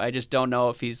like him. I just don't know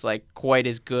if he's like quite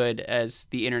as good as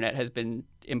the internet has been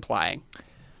implying.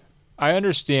 I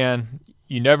understand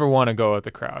you never want to go with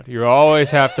the crowd. You always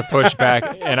have to push back,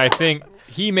 and I think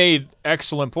he made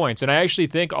excellent points. And I actually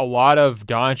think a lot of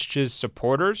Doncic's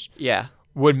supporters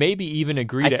would maybe even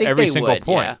agree to every single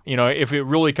point. Yeah. You know, if it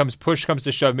really push comes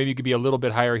to shove, maybe you could be a little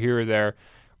bit higher here or there.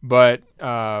 But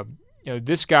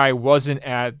this guy wasn't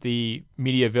at the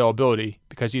media availability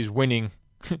because he's winning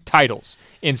titles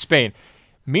in Spain.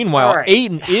 Meanwhile,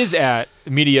 Ayton is at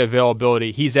media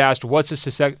availability. He's asked, what's a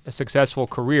successful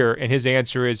career? And his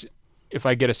answer is, if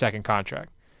I get a second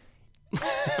contract.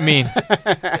 I mean,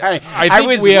 I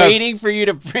was waiting for you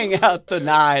to bring out the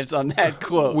knives on that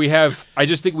quote. I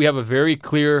just think we have a very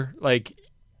clear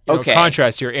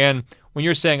contrast here. And when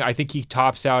you're saying, I think he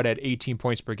tops out at 18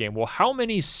 points per game, well, how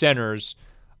many centers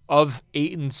of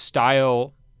Ayton's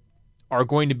style are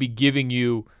going to be giving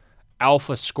you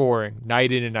alpha scoring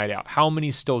night in and night out? How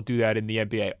many still do that in the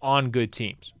NBA on good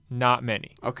teams? Not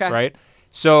many. Okay. Right?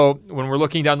 So when we're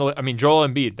looking down the list, I mean, Joel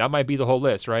Embiid, that might be the whole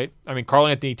list, right? I mean, Karl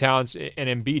Anthony Towns and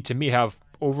Embiid, to me, have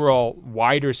overall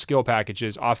wider skill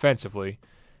packages offensively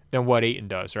than what Ayton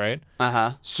does, right?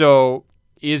 Uh-huh. So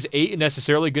is Ayton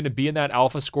necessarily going to be in that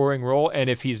alpha scoring role? And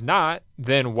if he's not,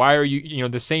 then why are you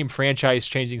the same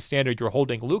franchise-changing standard you're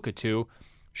holding Luka to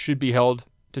should be held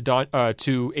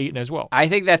to Ayton as well? I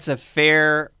think that's a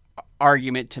fair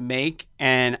argument to make,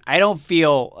 and I don't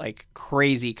feel like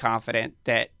crazy confident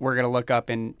that we're going to look up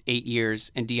in 8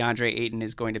 years and DeAndre Ayton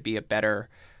is going to be a better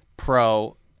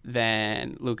pro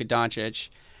than Luka Doncic.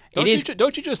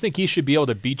 Don't you just think he should be able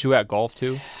to beat you at golf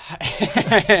too?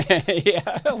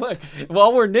 Yeah, look,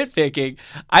 while we're nitpicking,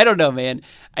 I don't know, man.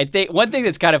 I think one thing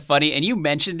that's kind of funny, and you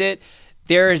mentioned it,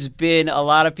 there's been a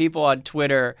lot of people on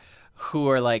Twitter who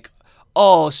are like,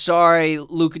 oh, sorry,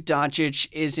 Luka Doncic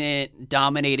isn't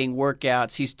dominating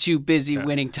workouts. He's too busy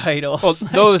winning titles.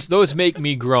 Well, those make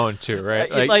me groan too, right?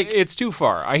 Like it's too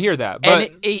far. I hear that.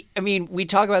 But I mean, we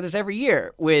talk about this every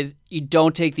year with you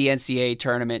don't take the NCAA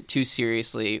tournament too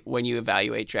seriously when you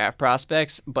evaluate draft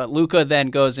prospects. But Luka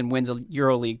then goes and wins a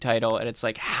EuroLeague title, and it's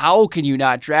like, how can you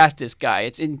not draft this guy?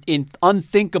 It's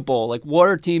unthinkable. Like, what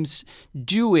are teams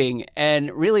doing?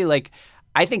 And really, like,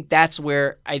 I think that's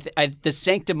where the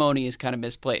sanctimony is kind of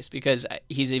misplaced, because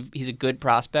he's a good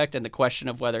prospect, and the question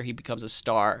of whether he becomes a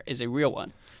star is a real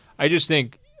one. I just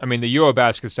think I mean, the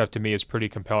Eurobasket stuff to me is pretty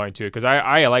compelling too, because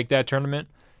I like that tournament.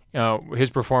 His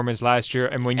performance last year,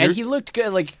 and he looked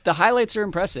good. Like the highlights are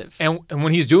impressive. And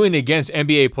when he's doing it against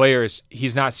NBA players,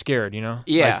 he's not scared.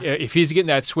 Yeah. Like, if he's getting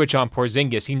that switch on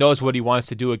Porzingis, he knows what he wants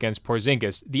to do against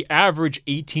Porzingis. The average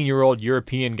 18-year-old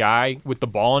European guy with the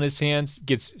ball in his hands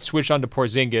gets switched onto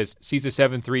Porzingis, sees a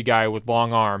 7'3" guy with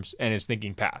long arms, and is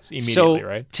thinking pass immediately.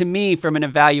 Right? To me, from an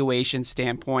evaluation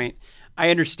standpoint, I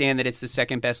understand that it's the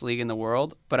second best league in the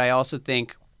world, but I also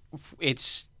think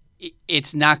it's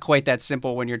not quite that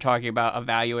simple when you're talking about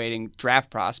evaluating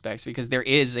draft prospects, because there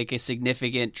is like a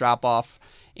significant drop off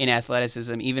in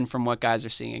athleticism, even from what guys are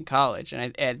seeing in college.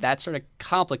 And that sort of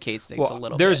complicates things a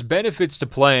little bit. There's benefits to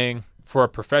playing for a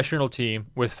professional team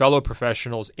with fellow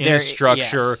professionals in a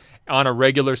structure on a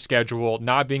regular schedule,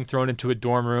 not being thrown into a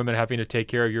dorm room and having to take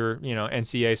care of your,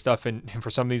 NCAA stuff. And for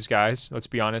some of these guys, let's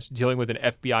be honest, dealing with an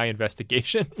FBI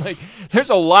investigation, like there's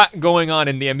a lot going on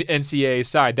in the NCAA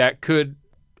side that could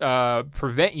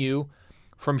prevent you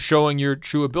from showing your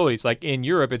true abilities. Like in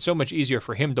Europe, it's so much easier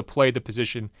for him to play the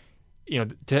position,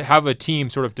 to have a team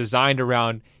sort of designed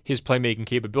around his playmaking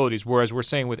capabilities. Whereas we're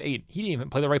saying with Ayton, he didn't even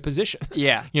play the right position.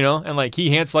 Yeah. And like he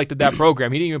hand-selected that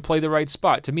program. He didn't even play the right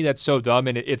spot. To me, that's so dumb,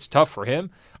 and it's tough for him.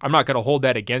 I'm not going to hold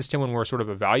that against him when we're sort of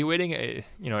evaluating.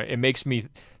 It makes me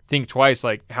think twice,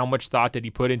 like how much thought did he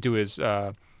put into his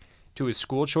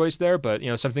school choice there? But,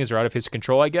 some things are out of his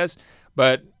control, I guess.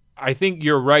 But I think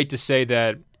you're right to say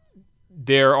that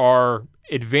there are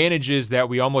advantages that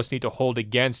we almost need to hold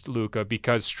against Luka,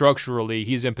 because structurally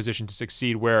he's in position to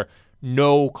succeed where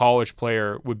no college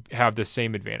player would have the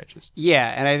same advantages.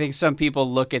 Yeah, and I think some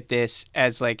people look at this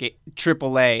as like a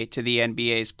AAA to the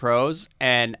NBA's pros,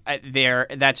 and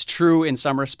that's true in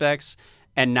some respects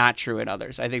and not true in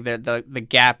others. I think that the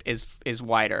gap is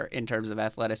wider in terms of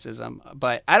athleticism.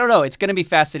 But I don't know. It's going to be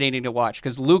fascinating to watch,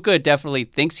 because Luka definitely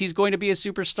thinks he's going to be a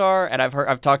superstar, and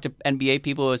I've talked to NBA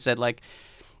people who have said like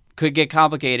could get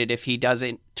complicated if he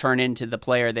doesn't turn into the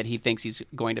player that he thinks he's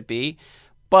going to be.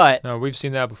 But no, we've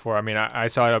seen that before. I mean, I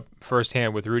saw it up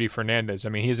firsthand with Rudy Fernandez. I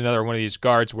mean, he's another one of these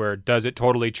guards where does it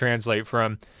totally translate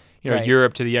from right.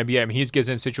 Europe to the NBA? I mean, he gets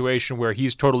in a situation where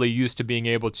he's totally used to being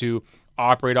able to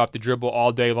operate off the dribble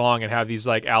all day long and have these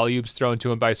like alley-oops thrown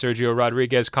to him by Sergio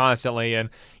Rodriguez constantly, and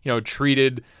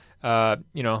treated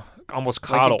almost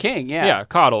coddled, like a king. Yeah,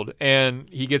 coddled. And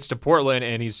he gets to Portland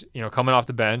and he's coming off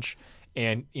the bench.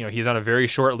 And, he's on a very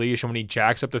short leash, and when he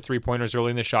jacks up the three-pointers early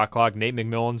in the shot clock, Nate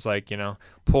McMillan's like,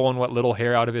 pulling what little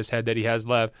hair out of his head that he has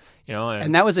left,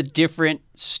 And that was a different,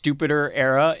 stupider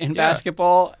era in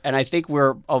basketball, and I think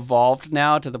we're evolved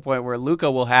now to the point where Luka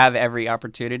will have every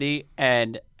opportunity,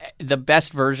 and the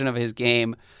best version of his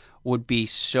game would be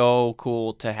so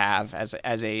cool to have as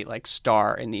a like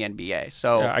star in the NBA.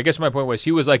 So yeah, I guess my point was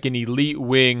he was like an elite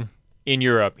wing in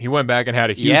Europe. He went back and had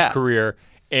a huge career.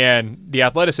 And the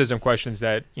athleticism questions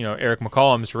that, Eric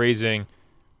McCollum's raising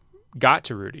got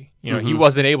to Rudy. He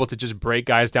wasn't able to just break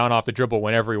guys down off the dribble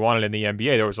whenever he wanted in the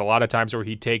NBA. There was a lot of times where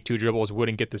he'd take two dribbles,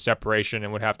 wouldn't get the separation,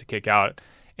 and would have to kick out.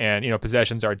 And,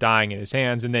 possessions are dying in his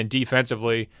hands. And then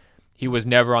defensively, he was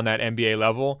never on that NBA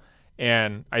level.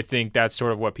 And I think that's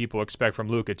sort of what people expect from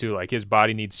Luka, too. Like, his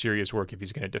body needs serious work if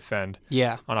he's going to defend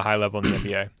on a high level in the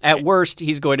NBA. At worst,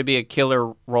 he's going to be a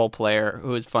killer role player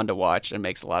who is fun to watch and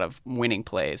makes a lot of winning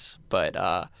plays.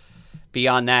 But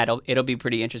beyond that, it'll be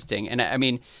pretty interesting. And, I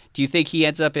mean, do you think he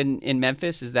ends up in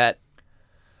Memphis? Is that...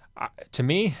 to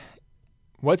me,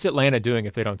 what's Atlanta doing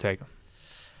if they don't take him?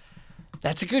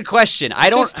 That's a good question.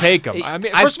 I don't... Just take him. I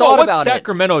mean, first of all, what's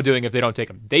Sacramento doing if they don't take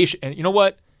him? They should, and you know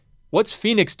what? What's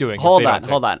Phoenix doing? Hold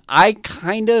on. I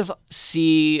kind of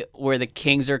see where the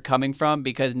Kings are coming from,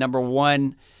 because number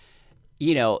one,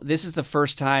 this is the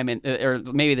first time, or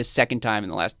maybe the second time in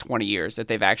the last 20 years that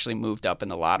they've actually moved up in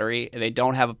the lottery. They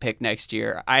don't have a pick next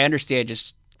year. I understand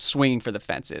just swinging for the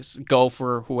fences, go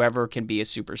for whoever can be a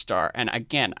superstar. And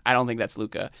again, I don't think that's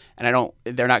Luka, and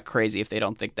they're not crazy if they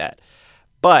don't think that.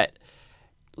 But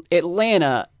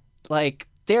Atlanta, like,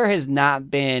 there has not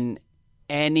been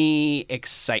any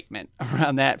excitement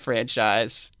around that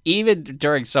franchise, even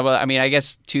during I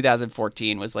guess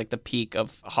 2014 was like the peak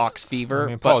of Hawks fever. I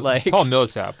mean, Paul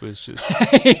Millsap was just...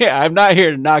 yeah, I'm not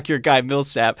here to knock your guy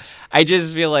Millsap. I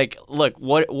just feel like, look,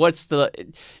 what's the...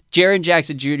 Jaren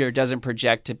Jackson Jr. doesn't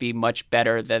project to be much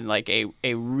better than like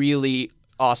a really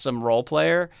awesome role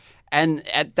player. And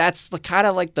that's the kind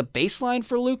of like the baseline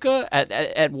for Luka.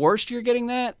 At worst, you're getting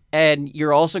that. And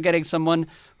you're also getting someone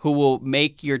who will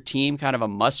make your team kind of a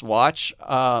must-watch.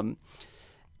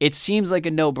 it seems like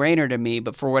a no-brainer to me,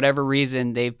 but for whatever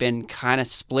reason, they've been kind of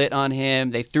split on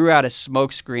him. They threw out a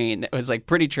smokescreen that was like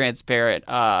pretty transparent,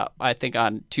 I think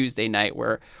on Tuesday night,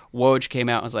 where Woj came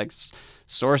out and was like,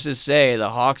 sources say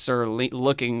the Hawks are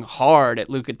looking hard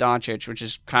at Luka Doncic, which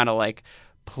is kind of like,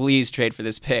 please trade for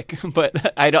this pick.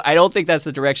 But I don't think that's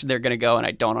the direction they're going to go, and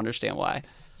I don't understand why.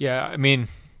 Yeah, I mean,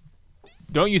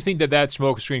 don't you think that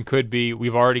smokescreen could be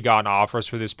we've already gotten offers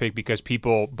for this pick because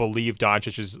people believe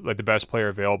Doncic is like the best player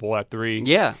available at 3?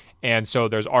 Yeah. And so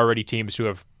there's already teams who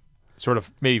have sort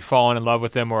of maybe fallen in love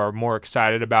with him or are more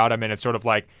excited about him, and it's sort of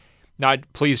like, not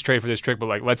please trade for this trick, but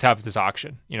like, let's have this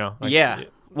auction, you know? Like, yeah.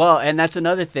 Well, and that's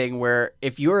another thing where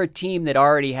if you're a team that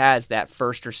already has that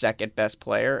first or second best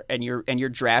player and you're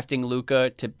drafting Luka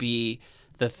to be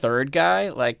the third guy,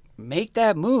 like, make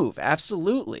that move.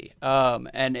 Absolutely.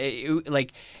 And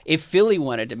like, if Philly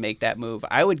wanted to make that move,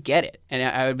 I would get it. And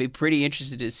I would be pretty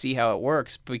interested to see how it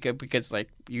works because like,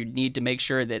 you need to make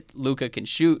sure that Luka can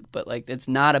shoot, but like, it's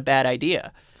not a bad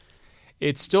idea.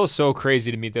 It's still so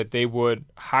crazy to me that they would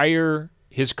hire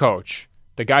his coach,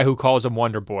 the guy who calls him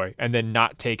Wonder Boy, and then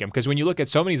not take him. Because when you look at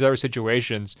so many other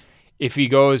situations, if he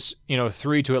goes,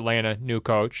 3 to Atlanta, new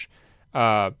coach,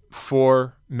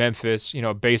 4 Memphis,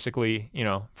 basically,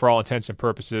 for all intents and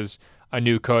purposes, a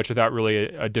new coach without really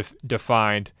a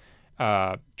defined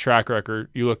track record.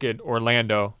 You look at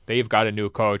Orlando, they've got a new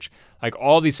coach. Like,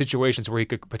 all these situations where he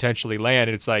could potentially land,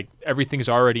 and it's like everything's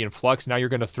already in flux. Now you're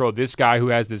going to throw this guy who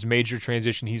has this major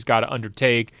transition he's got to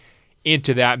undertake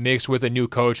into that mix with a new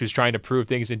coach who's trying to prove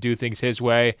things and do things his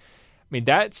way. I mean,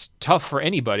 that's tough for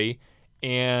anybody.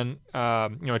 And,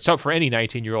 it's tough for any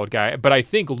 19-year-old guy. But I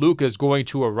think Luka's going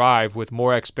to arrive with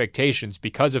more expectations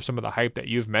because of some of the hype that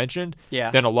you've mentioned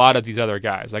than a lot of these other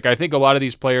guys. Like, I think a lot of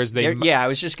these players, I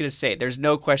was just going to say, there's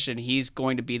no question he's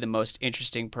going to be the most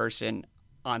interesting person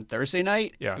on Thursday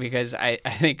night. Yeah. Because I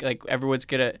think, like,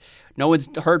 no one's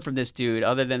heard from this dude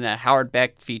other than that Howard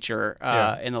Beck feature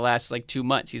in the last, 2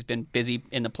 months. He's been busy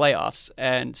in the playoffs.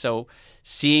 And so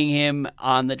seeing him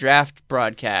on the draft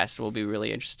broadcast will be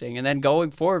really interesting. And then going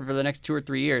forward for the next 2 or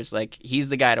 3 years, like, he's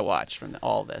the guy to watch from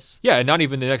all this. Yeah, and not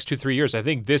even the next 2-3 years. I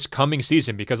think this coming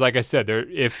season, because like I said,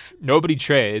 if nobody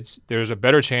trades, there's a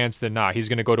better chance than not he's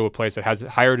going to go to a place that has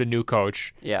hired a new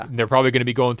coach. Yeah. They're probably going to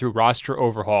be going through roster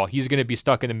overhaul. He's going to be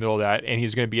stuck in the middle of that, and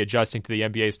he's going to be adjusting to the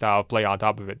NBA style of play on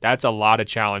top of it. That's a lot of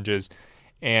challenges.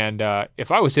 And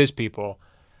if I was his people,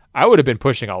 I would have been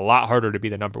pushing a lot harder to be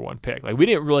the number 1 pick. Like, we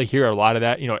didn't really hear a lot of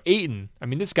that. Ayton, I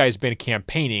mean, this guy's been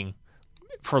campaigning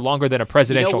for longer than a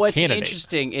presidential what's candidate. What's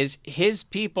interesting is his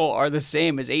people are the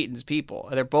same as Ayton's people.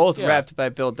 They're both repped by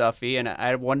Bill Duffy, and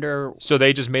I wonder... So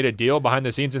they just made a deal behind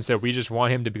the scenes and said, we just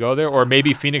want him to go there? Or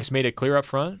maybe Phoenix made it clear up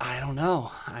front? I don't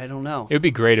know. It would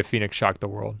be great if Phoenix shocked the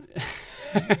world.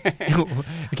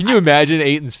 Can you imagine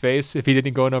Ayton's face if he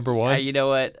didn't go number 1? You know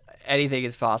what? Anything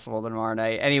is possible tomorrow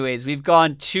night. Anyways, we've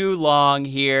gone too long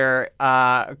here.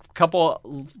 A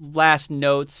couple last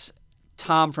notes.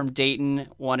 Tom from Dayton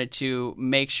wanted to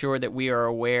make sure that we are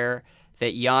aware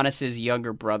that Giannis's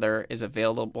younger brother is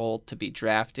available to be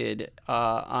drafted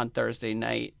on Thursday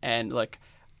night. And look,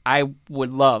 I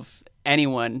would love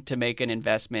anyone to make an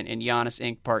investment in Giannis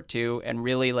Inc. Part 2 and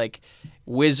really, like,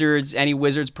 any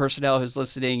Wizards personnel who's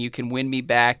listening, you can win me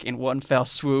back in one fell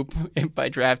swoop by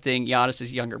drafting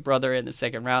Giannis's younger brother in the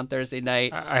second round Thursday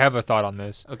night. I have a thought on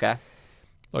this. Okay.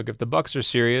 Look, if the Bucks are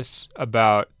serious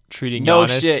about treating no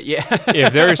Giannis, shit, yeah.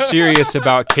 if they're serious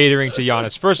about catering to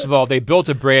Giannis, first of all, they built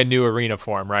a brand new arena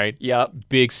for him, right? Yep.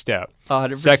 Big step.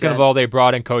 100%. Second of all, they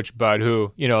brought in Coach Bud,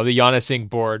 who, the Giannis Inc.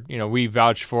 board, we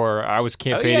vouched for. I was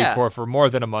campaigning for more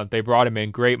than a month. They brought him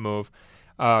in. Great move.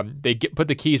 They put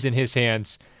the keys in his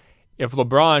hands. If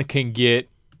LeBron can get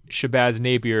Shabazz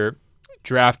Napier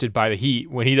drafted by the Heat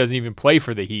when he doesn't even play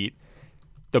for the Heat,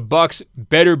 the Bucks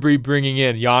better be bringing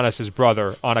in Giannis'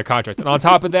 brother on a contract. And on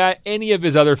top of that, any of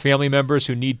his other family members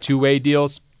who need two-way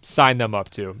deals, sign them up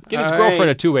too. Get his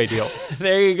girlfriend a two-way deal.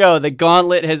 There you go. The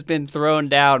gauntlet has been thrown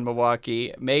down,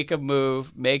 Milwaukee. Make a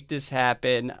move. Make this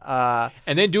happen.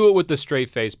 And then do it with the straight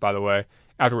face, by the way.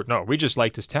 Afterward, no, we just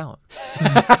liked his talent.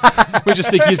 We just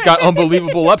think he's got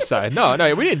unbelievable upside. No,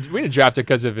 we didn't draft it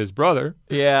because of his brother.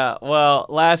 Yeah, well,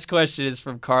 last question is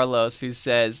from Carlos, who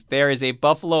says, there is a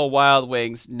Buffalo Wild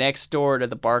Wings next door to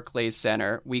the Barclays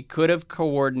Center. We could have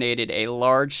coordinated a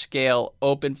large-scale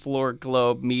open-floor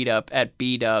globe meetup at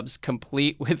B-Dubs,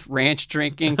 complete with ranch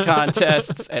drinking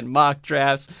contests and mock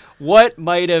drafts. What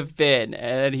might have been?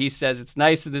 And he says, it's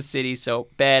nice in the city, so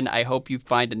Ben, I hope you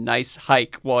find a nice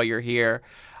hike while you're here.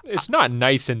 It's not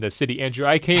nice in the city, Andrew.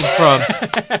 I came from,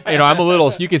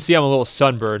 you can see I'm a little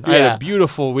sunburned. I had a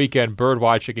beautiful weekend bird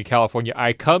watching in California.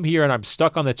 I come here and I'm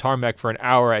stuck on the tarmac for an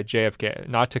hour at JFK.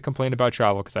 Not to complain about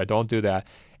travel because I don't do that.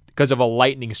 Because of a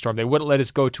lightning storm. They wouldn't let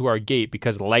us go to our gate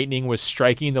because lightning was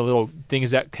striking the little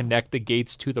things that connect the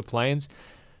gates to the planes.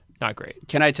 Not great.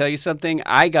 Can I tell you something?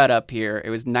 I got up here. It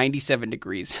was 97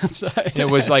 degrees outside. And it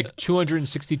was like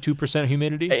 262%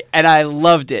 humidity. And I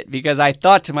loved it because I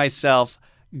thought to myself,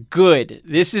 good.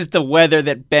 This is the weather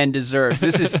that Ben deserves.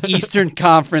 This is Eastern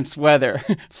Conference weather.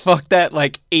 Fuck that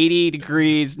 80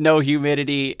 degrees, no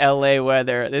humidity, LA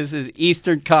weather. This is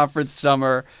Eastern Conference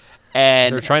summer.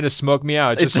 And they're trying to smoke me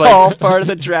out. It's all part of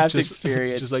the draft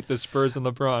experience. Just like the Spurs and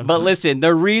LeBron. But listen,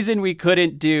 the reason we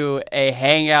couldn't do a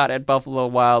hangout at Buffalo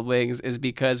Wild Wings is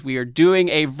because we are doing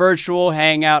a virtual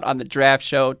hangout on the draft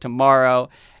show tomorrow.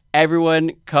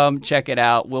 Everyone come check it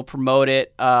out. We'll promote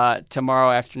it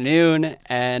tomorrow afternoon,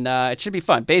 and it should be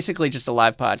fun. Basically just a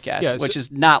live podcast, which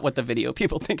is not what the video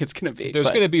people think it's going to be. There's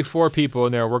going to be 4 people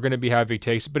in there. We're going to be having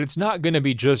takes, but it's not going to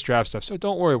be just draft stuff. So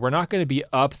don't worry. We're not going to be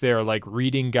up there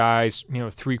reading guys,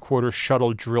 3/4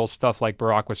 shuttle drill stuff like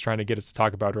Barack was trying to get us to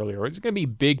talk about earlier. It's going to be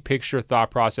big picture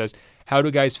thought process. How do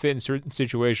guys fit in certain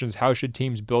situations? How should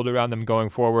teams build around them going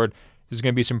forward? There's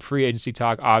going to be some free agency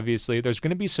talk, obviously. There's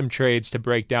going to be some trades to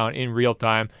break down in real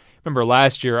time. Remember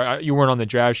last year, you weren't on the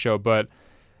draft show, but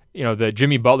the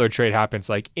Jimmy Butler trade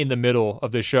happens in the middle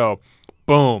of the show.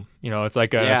 Boom. It's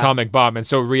like an atomic bomb. And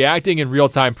so reacting in real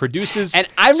time produces And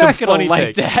I'm some not going to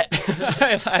like takes.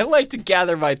 that. I like to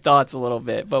gather my thoughts a little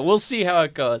bit, but we'll see how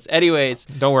it goes. Anyways.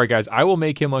 Don't worry, guys. I will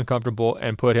make him uncomfortable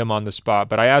and put him on the spot,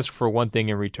 but I ask for one thing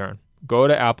in return. Go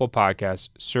to Apple Podcasts,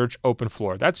 search Open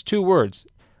Floor. That's 2 words.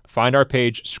 Find our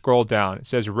page, scroll down. It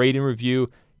says rate and review,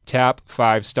 tap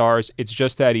 5 stars. It's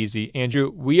just that easy.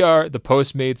 Andrew, we are the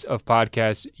Postmates of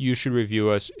podcasts. You should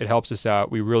review us. It helps us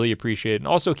out. We really appreciate it. And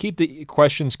also keep the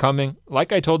questions coming.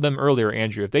 Like I told them earlier,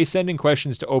 Andrew, if they send in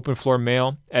questions to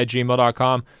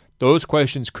openfloormail@gmail.com, those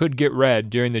questions could get read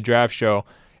during the draft show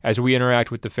as we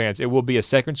interact with the fans. It will be a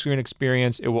second screen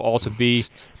experience. It will also be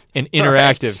an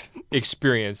interactive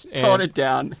experience. Tone it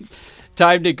down.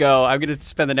 Time to go. I'm going to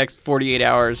spend the next 48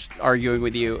 hours arguing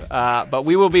with you. But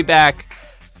we will be back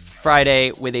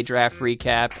Friday with a draft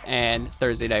recap and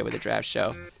Thursday night with a draft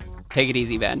show. Take it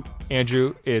easy, Ben.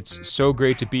 Andrew, it's so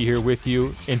great to be here with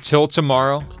you. Until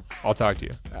tomorrow, I'll talk to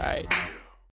you. All right.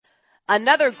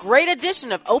 Another great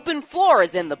edition of Open Floor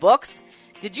is in the books.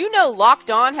 Did you know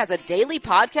Locked On has a daily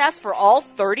podcast for all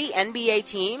 30 NBA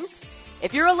teams?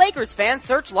 If you're a Lakers fan,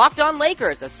 search Locked On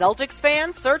Lakers. A Celtics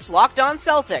fan, search Locked On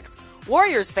Celtics.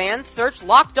 Warriors fans, search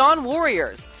Locked On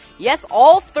Warriors. Yes,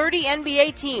 all 30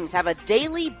 NBA teams have a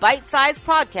daily bite-sized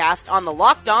podcast on the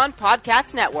Locked On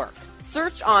Podcast Network.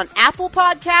 Search on Apple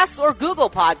Podcasts or Google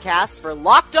Podcasts for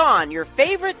Locked On, your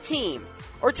favorite team.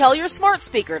 Or tell your smart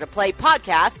speaker to play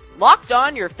podcast Locked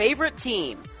On, your favorite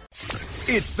team.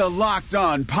 It's the Locked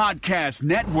On Podcast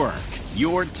Network,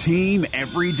 your team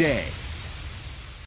every day.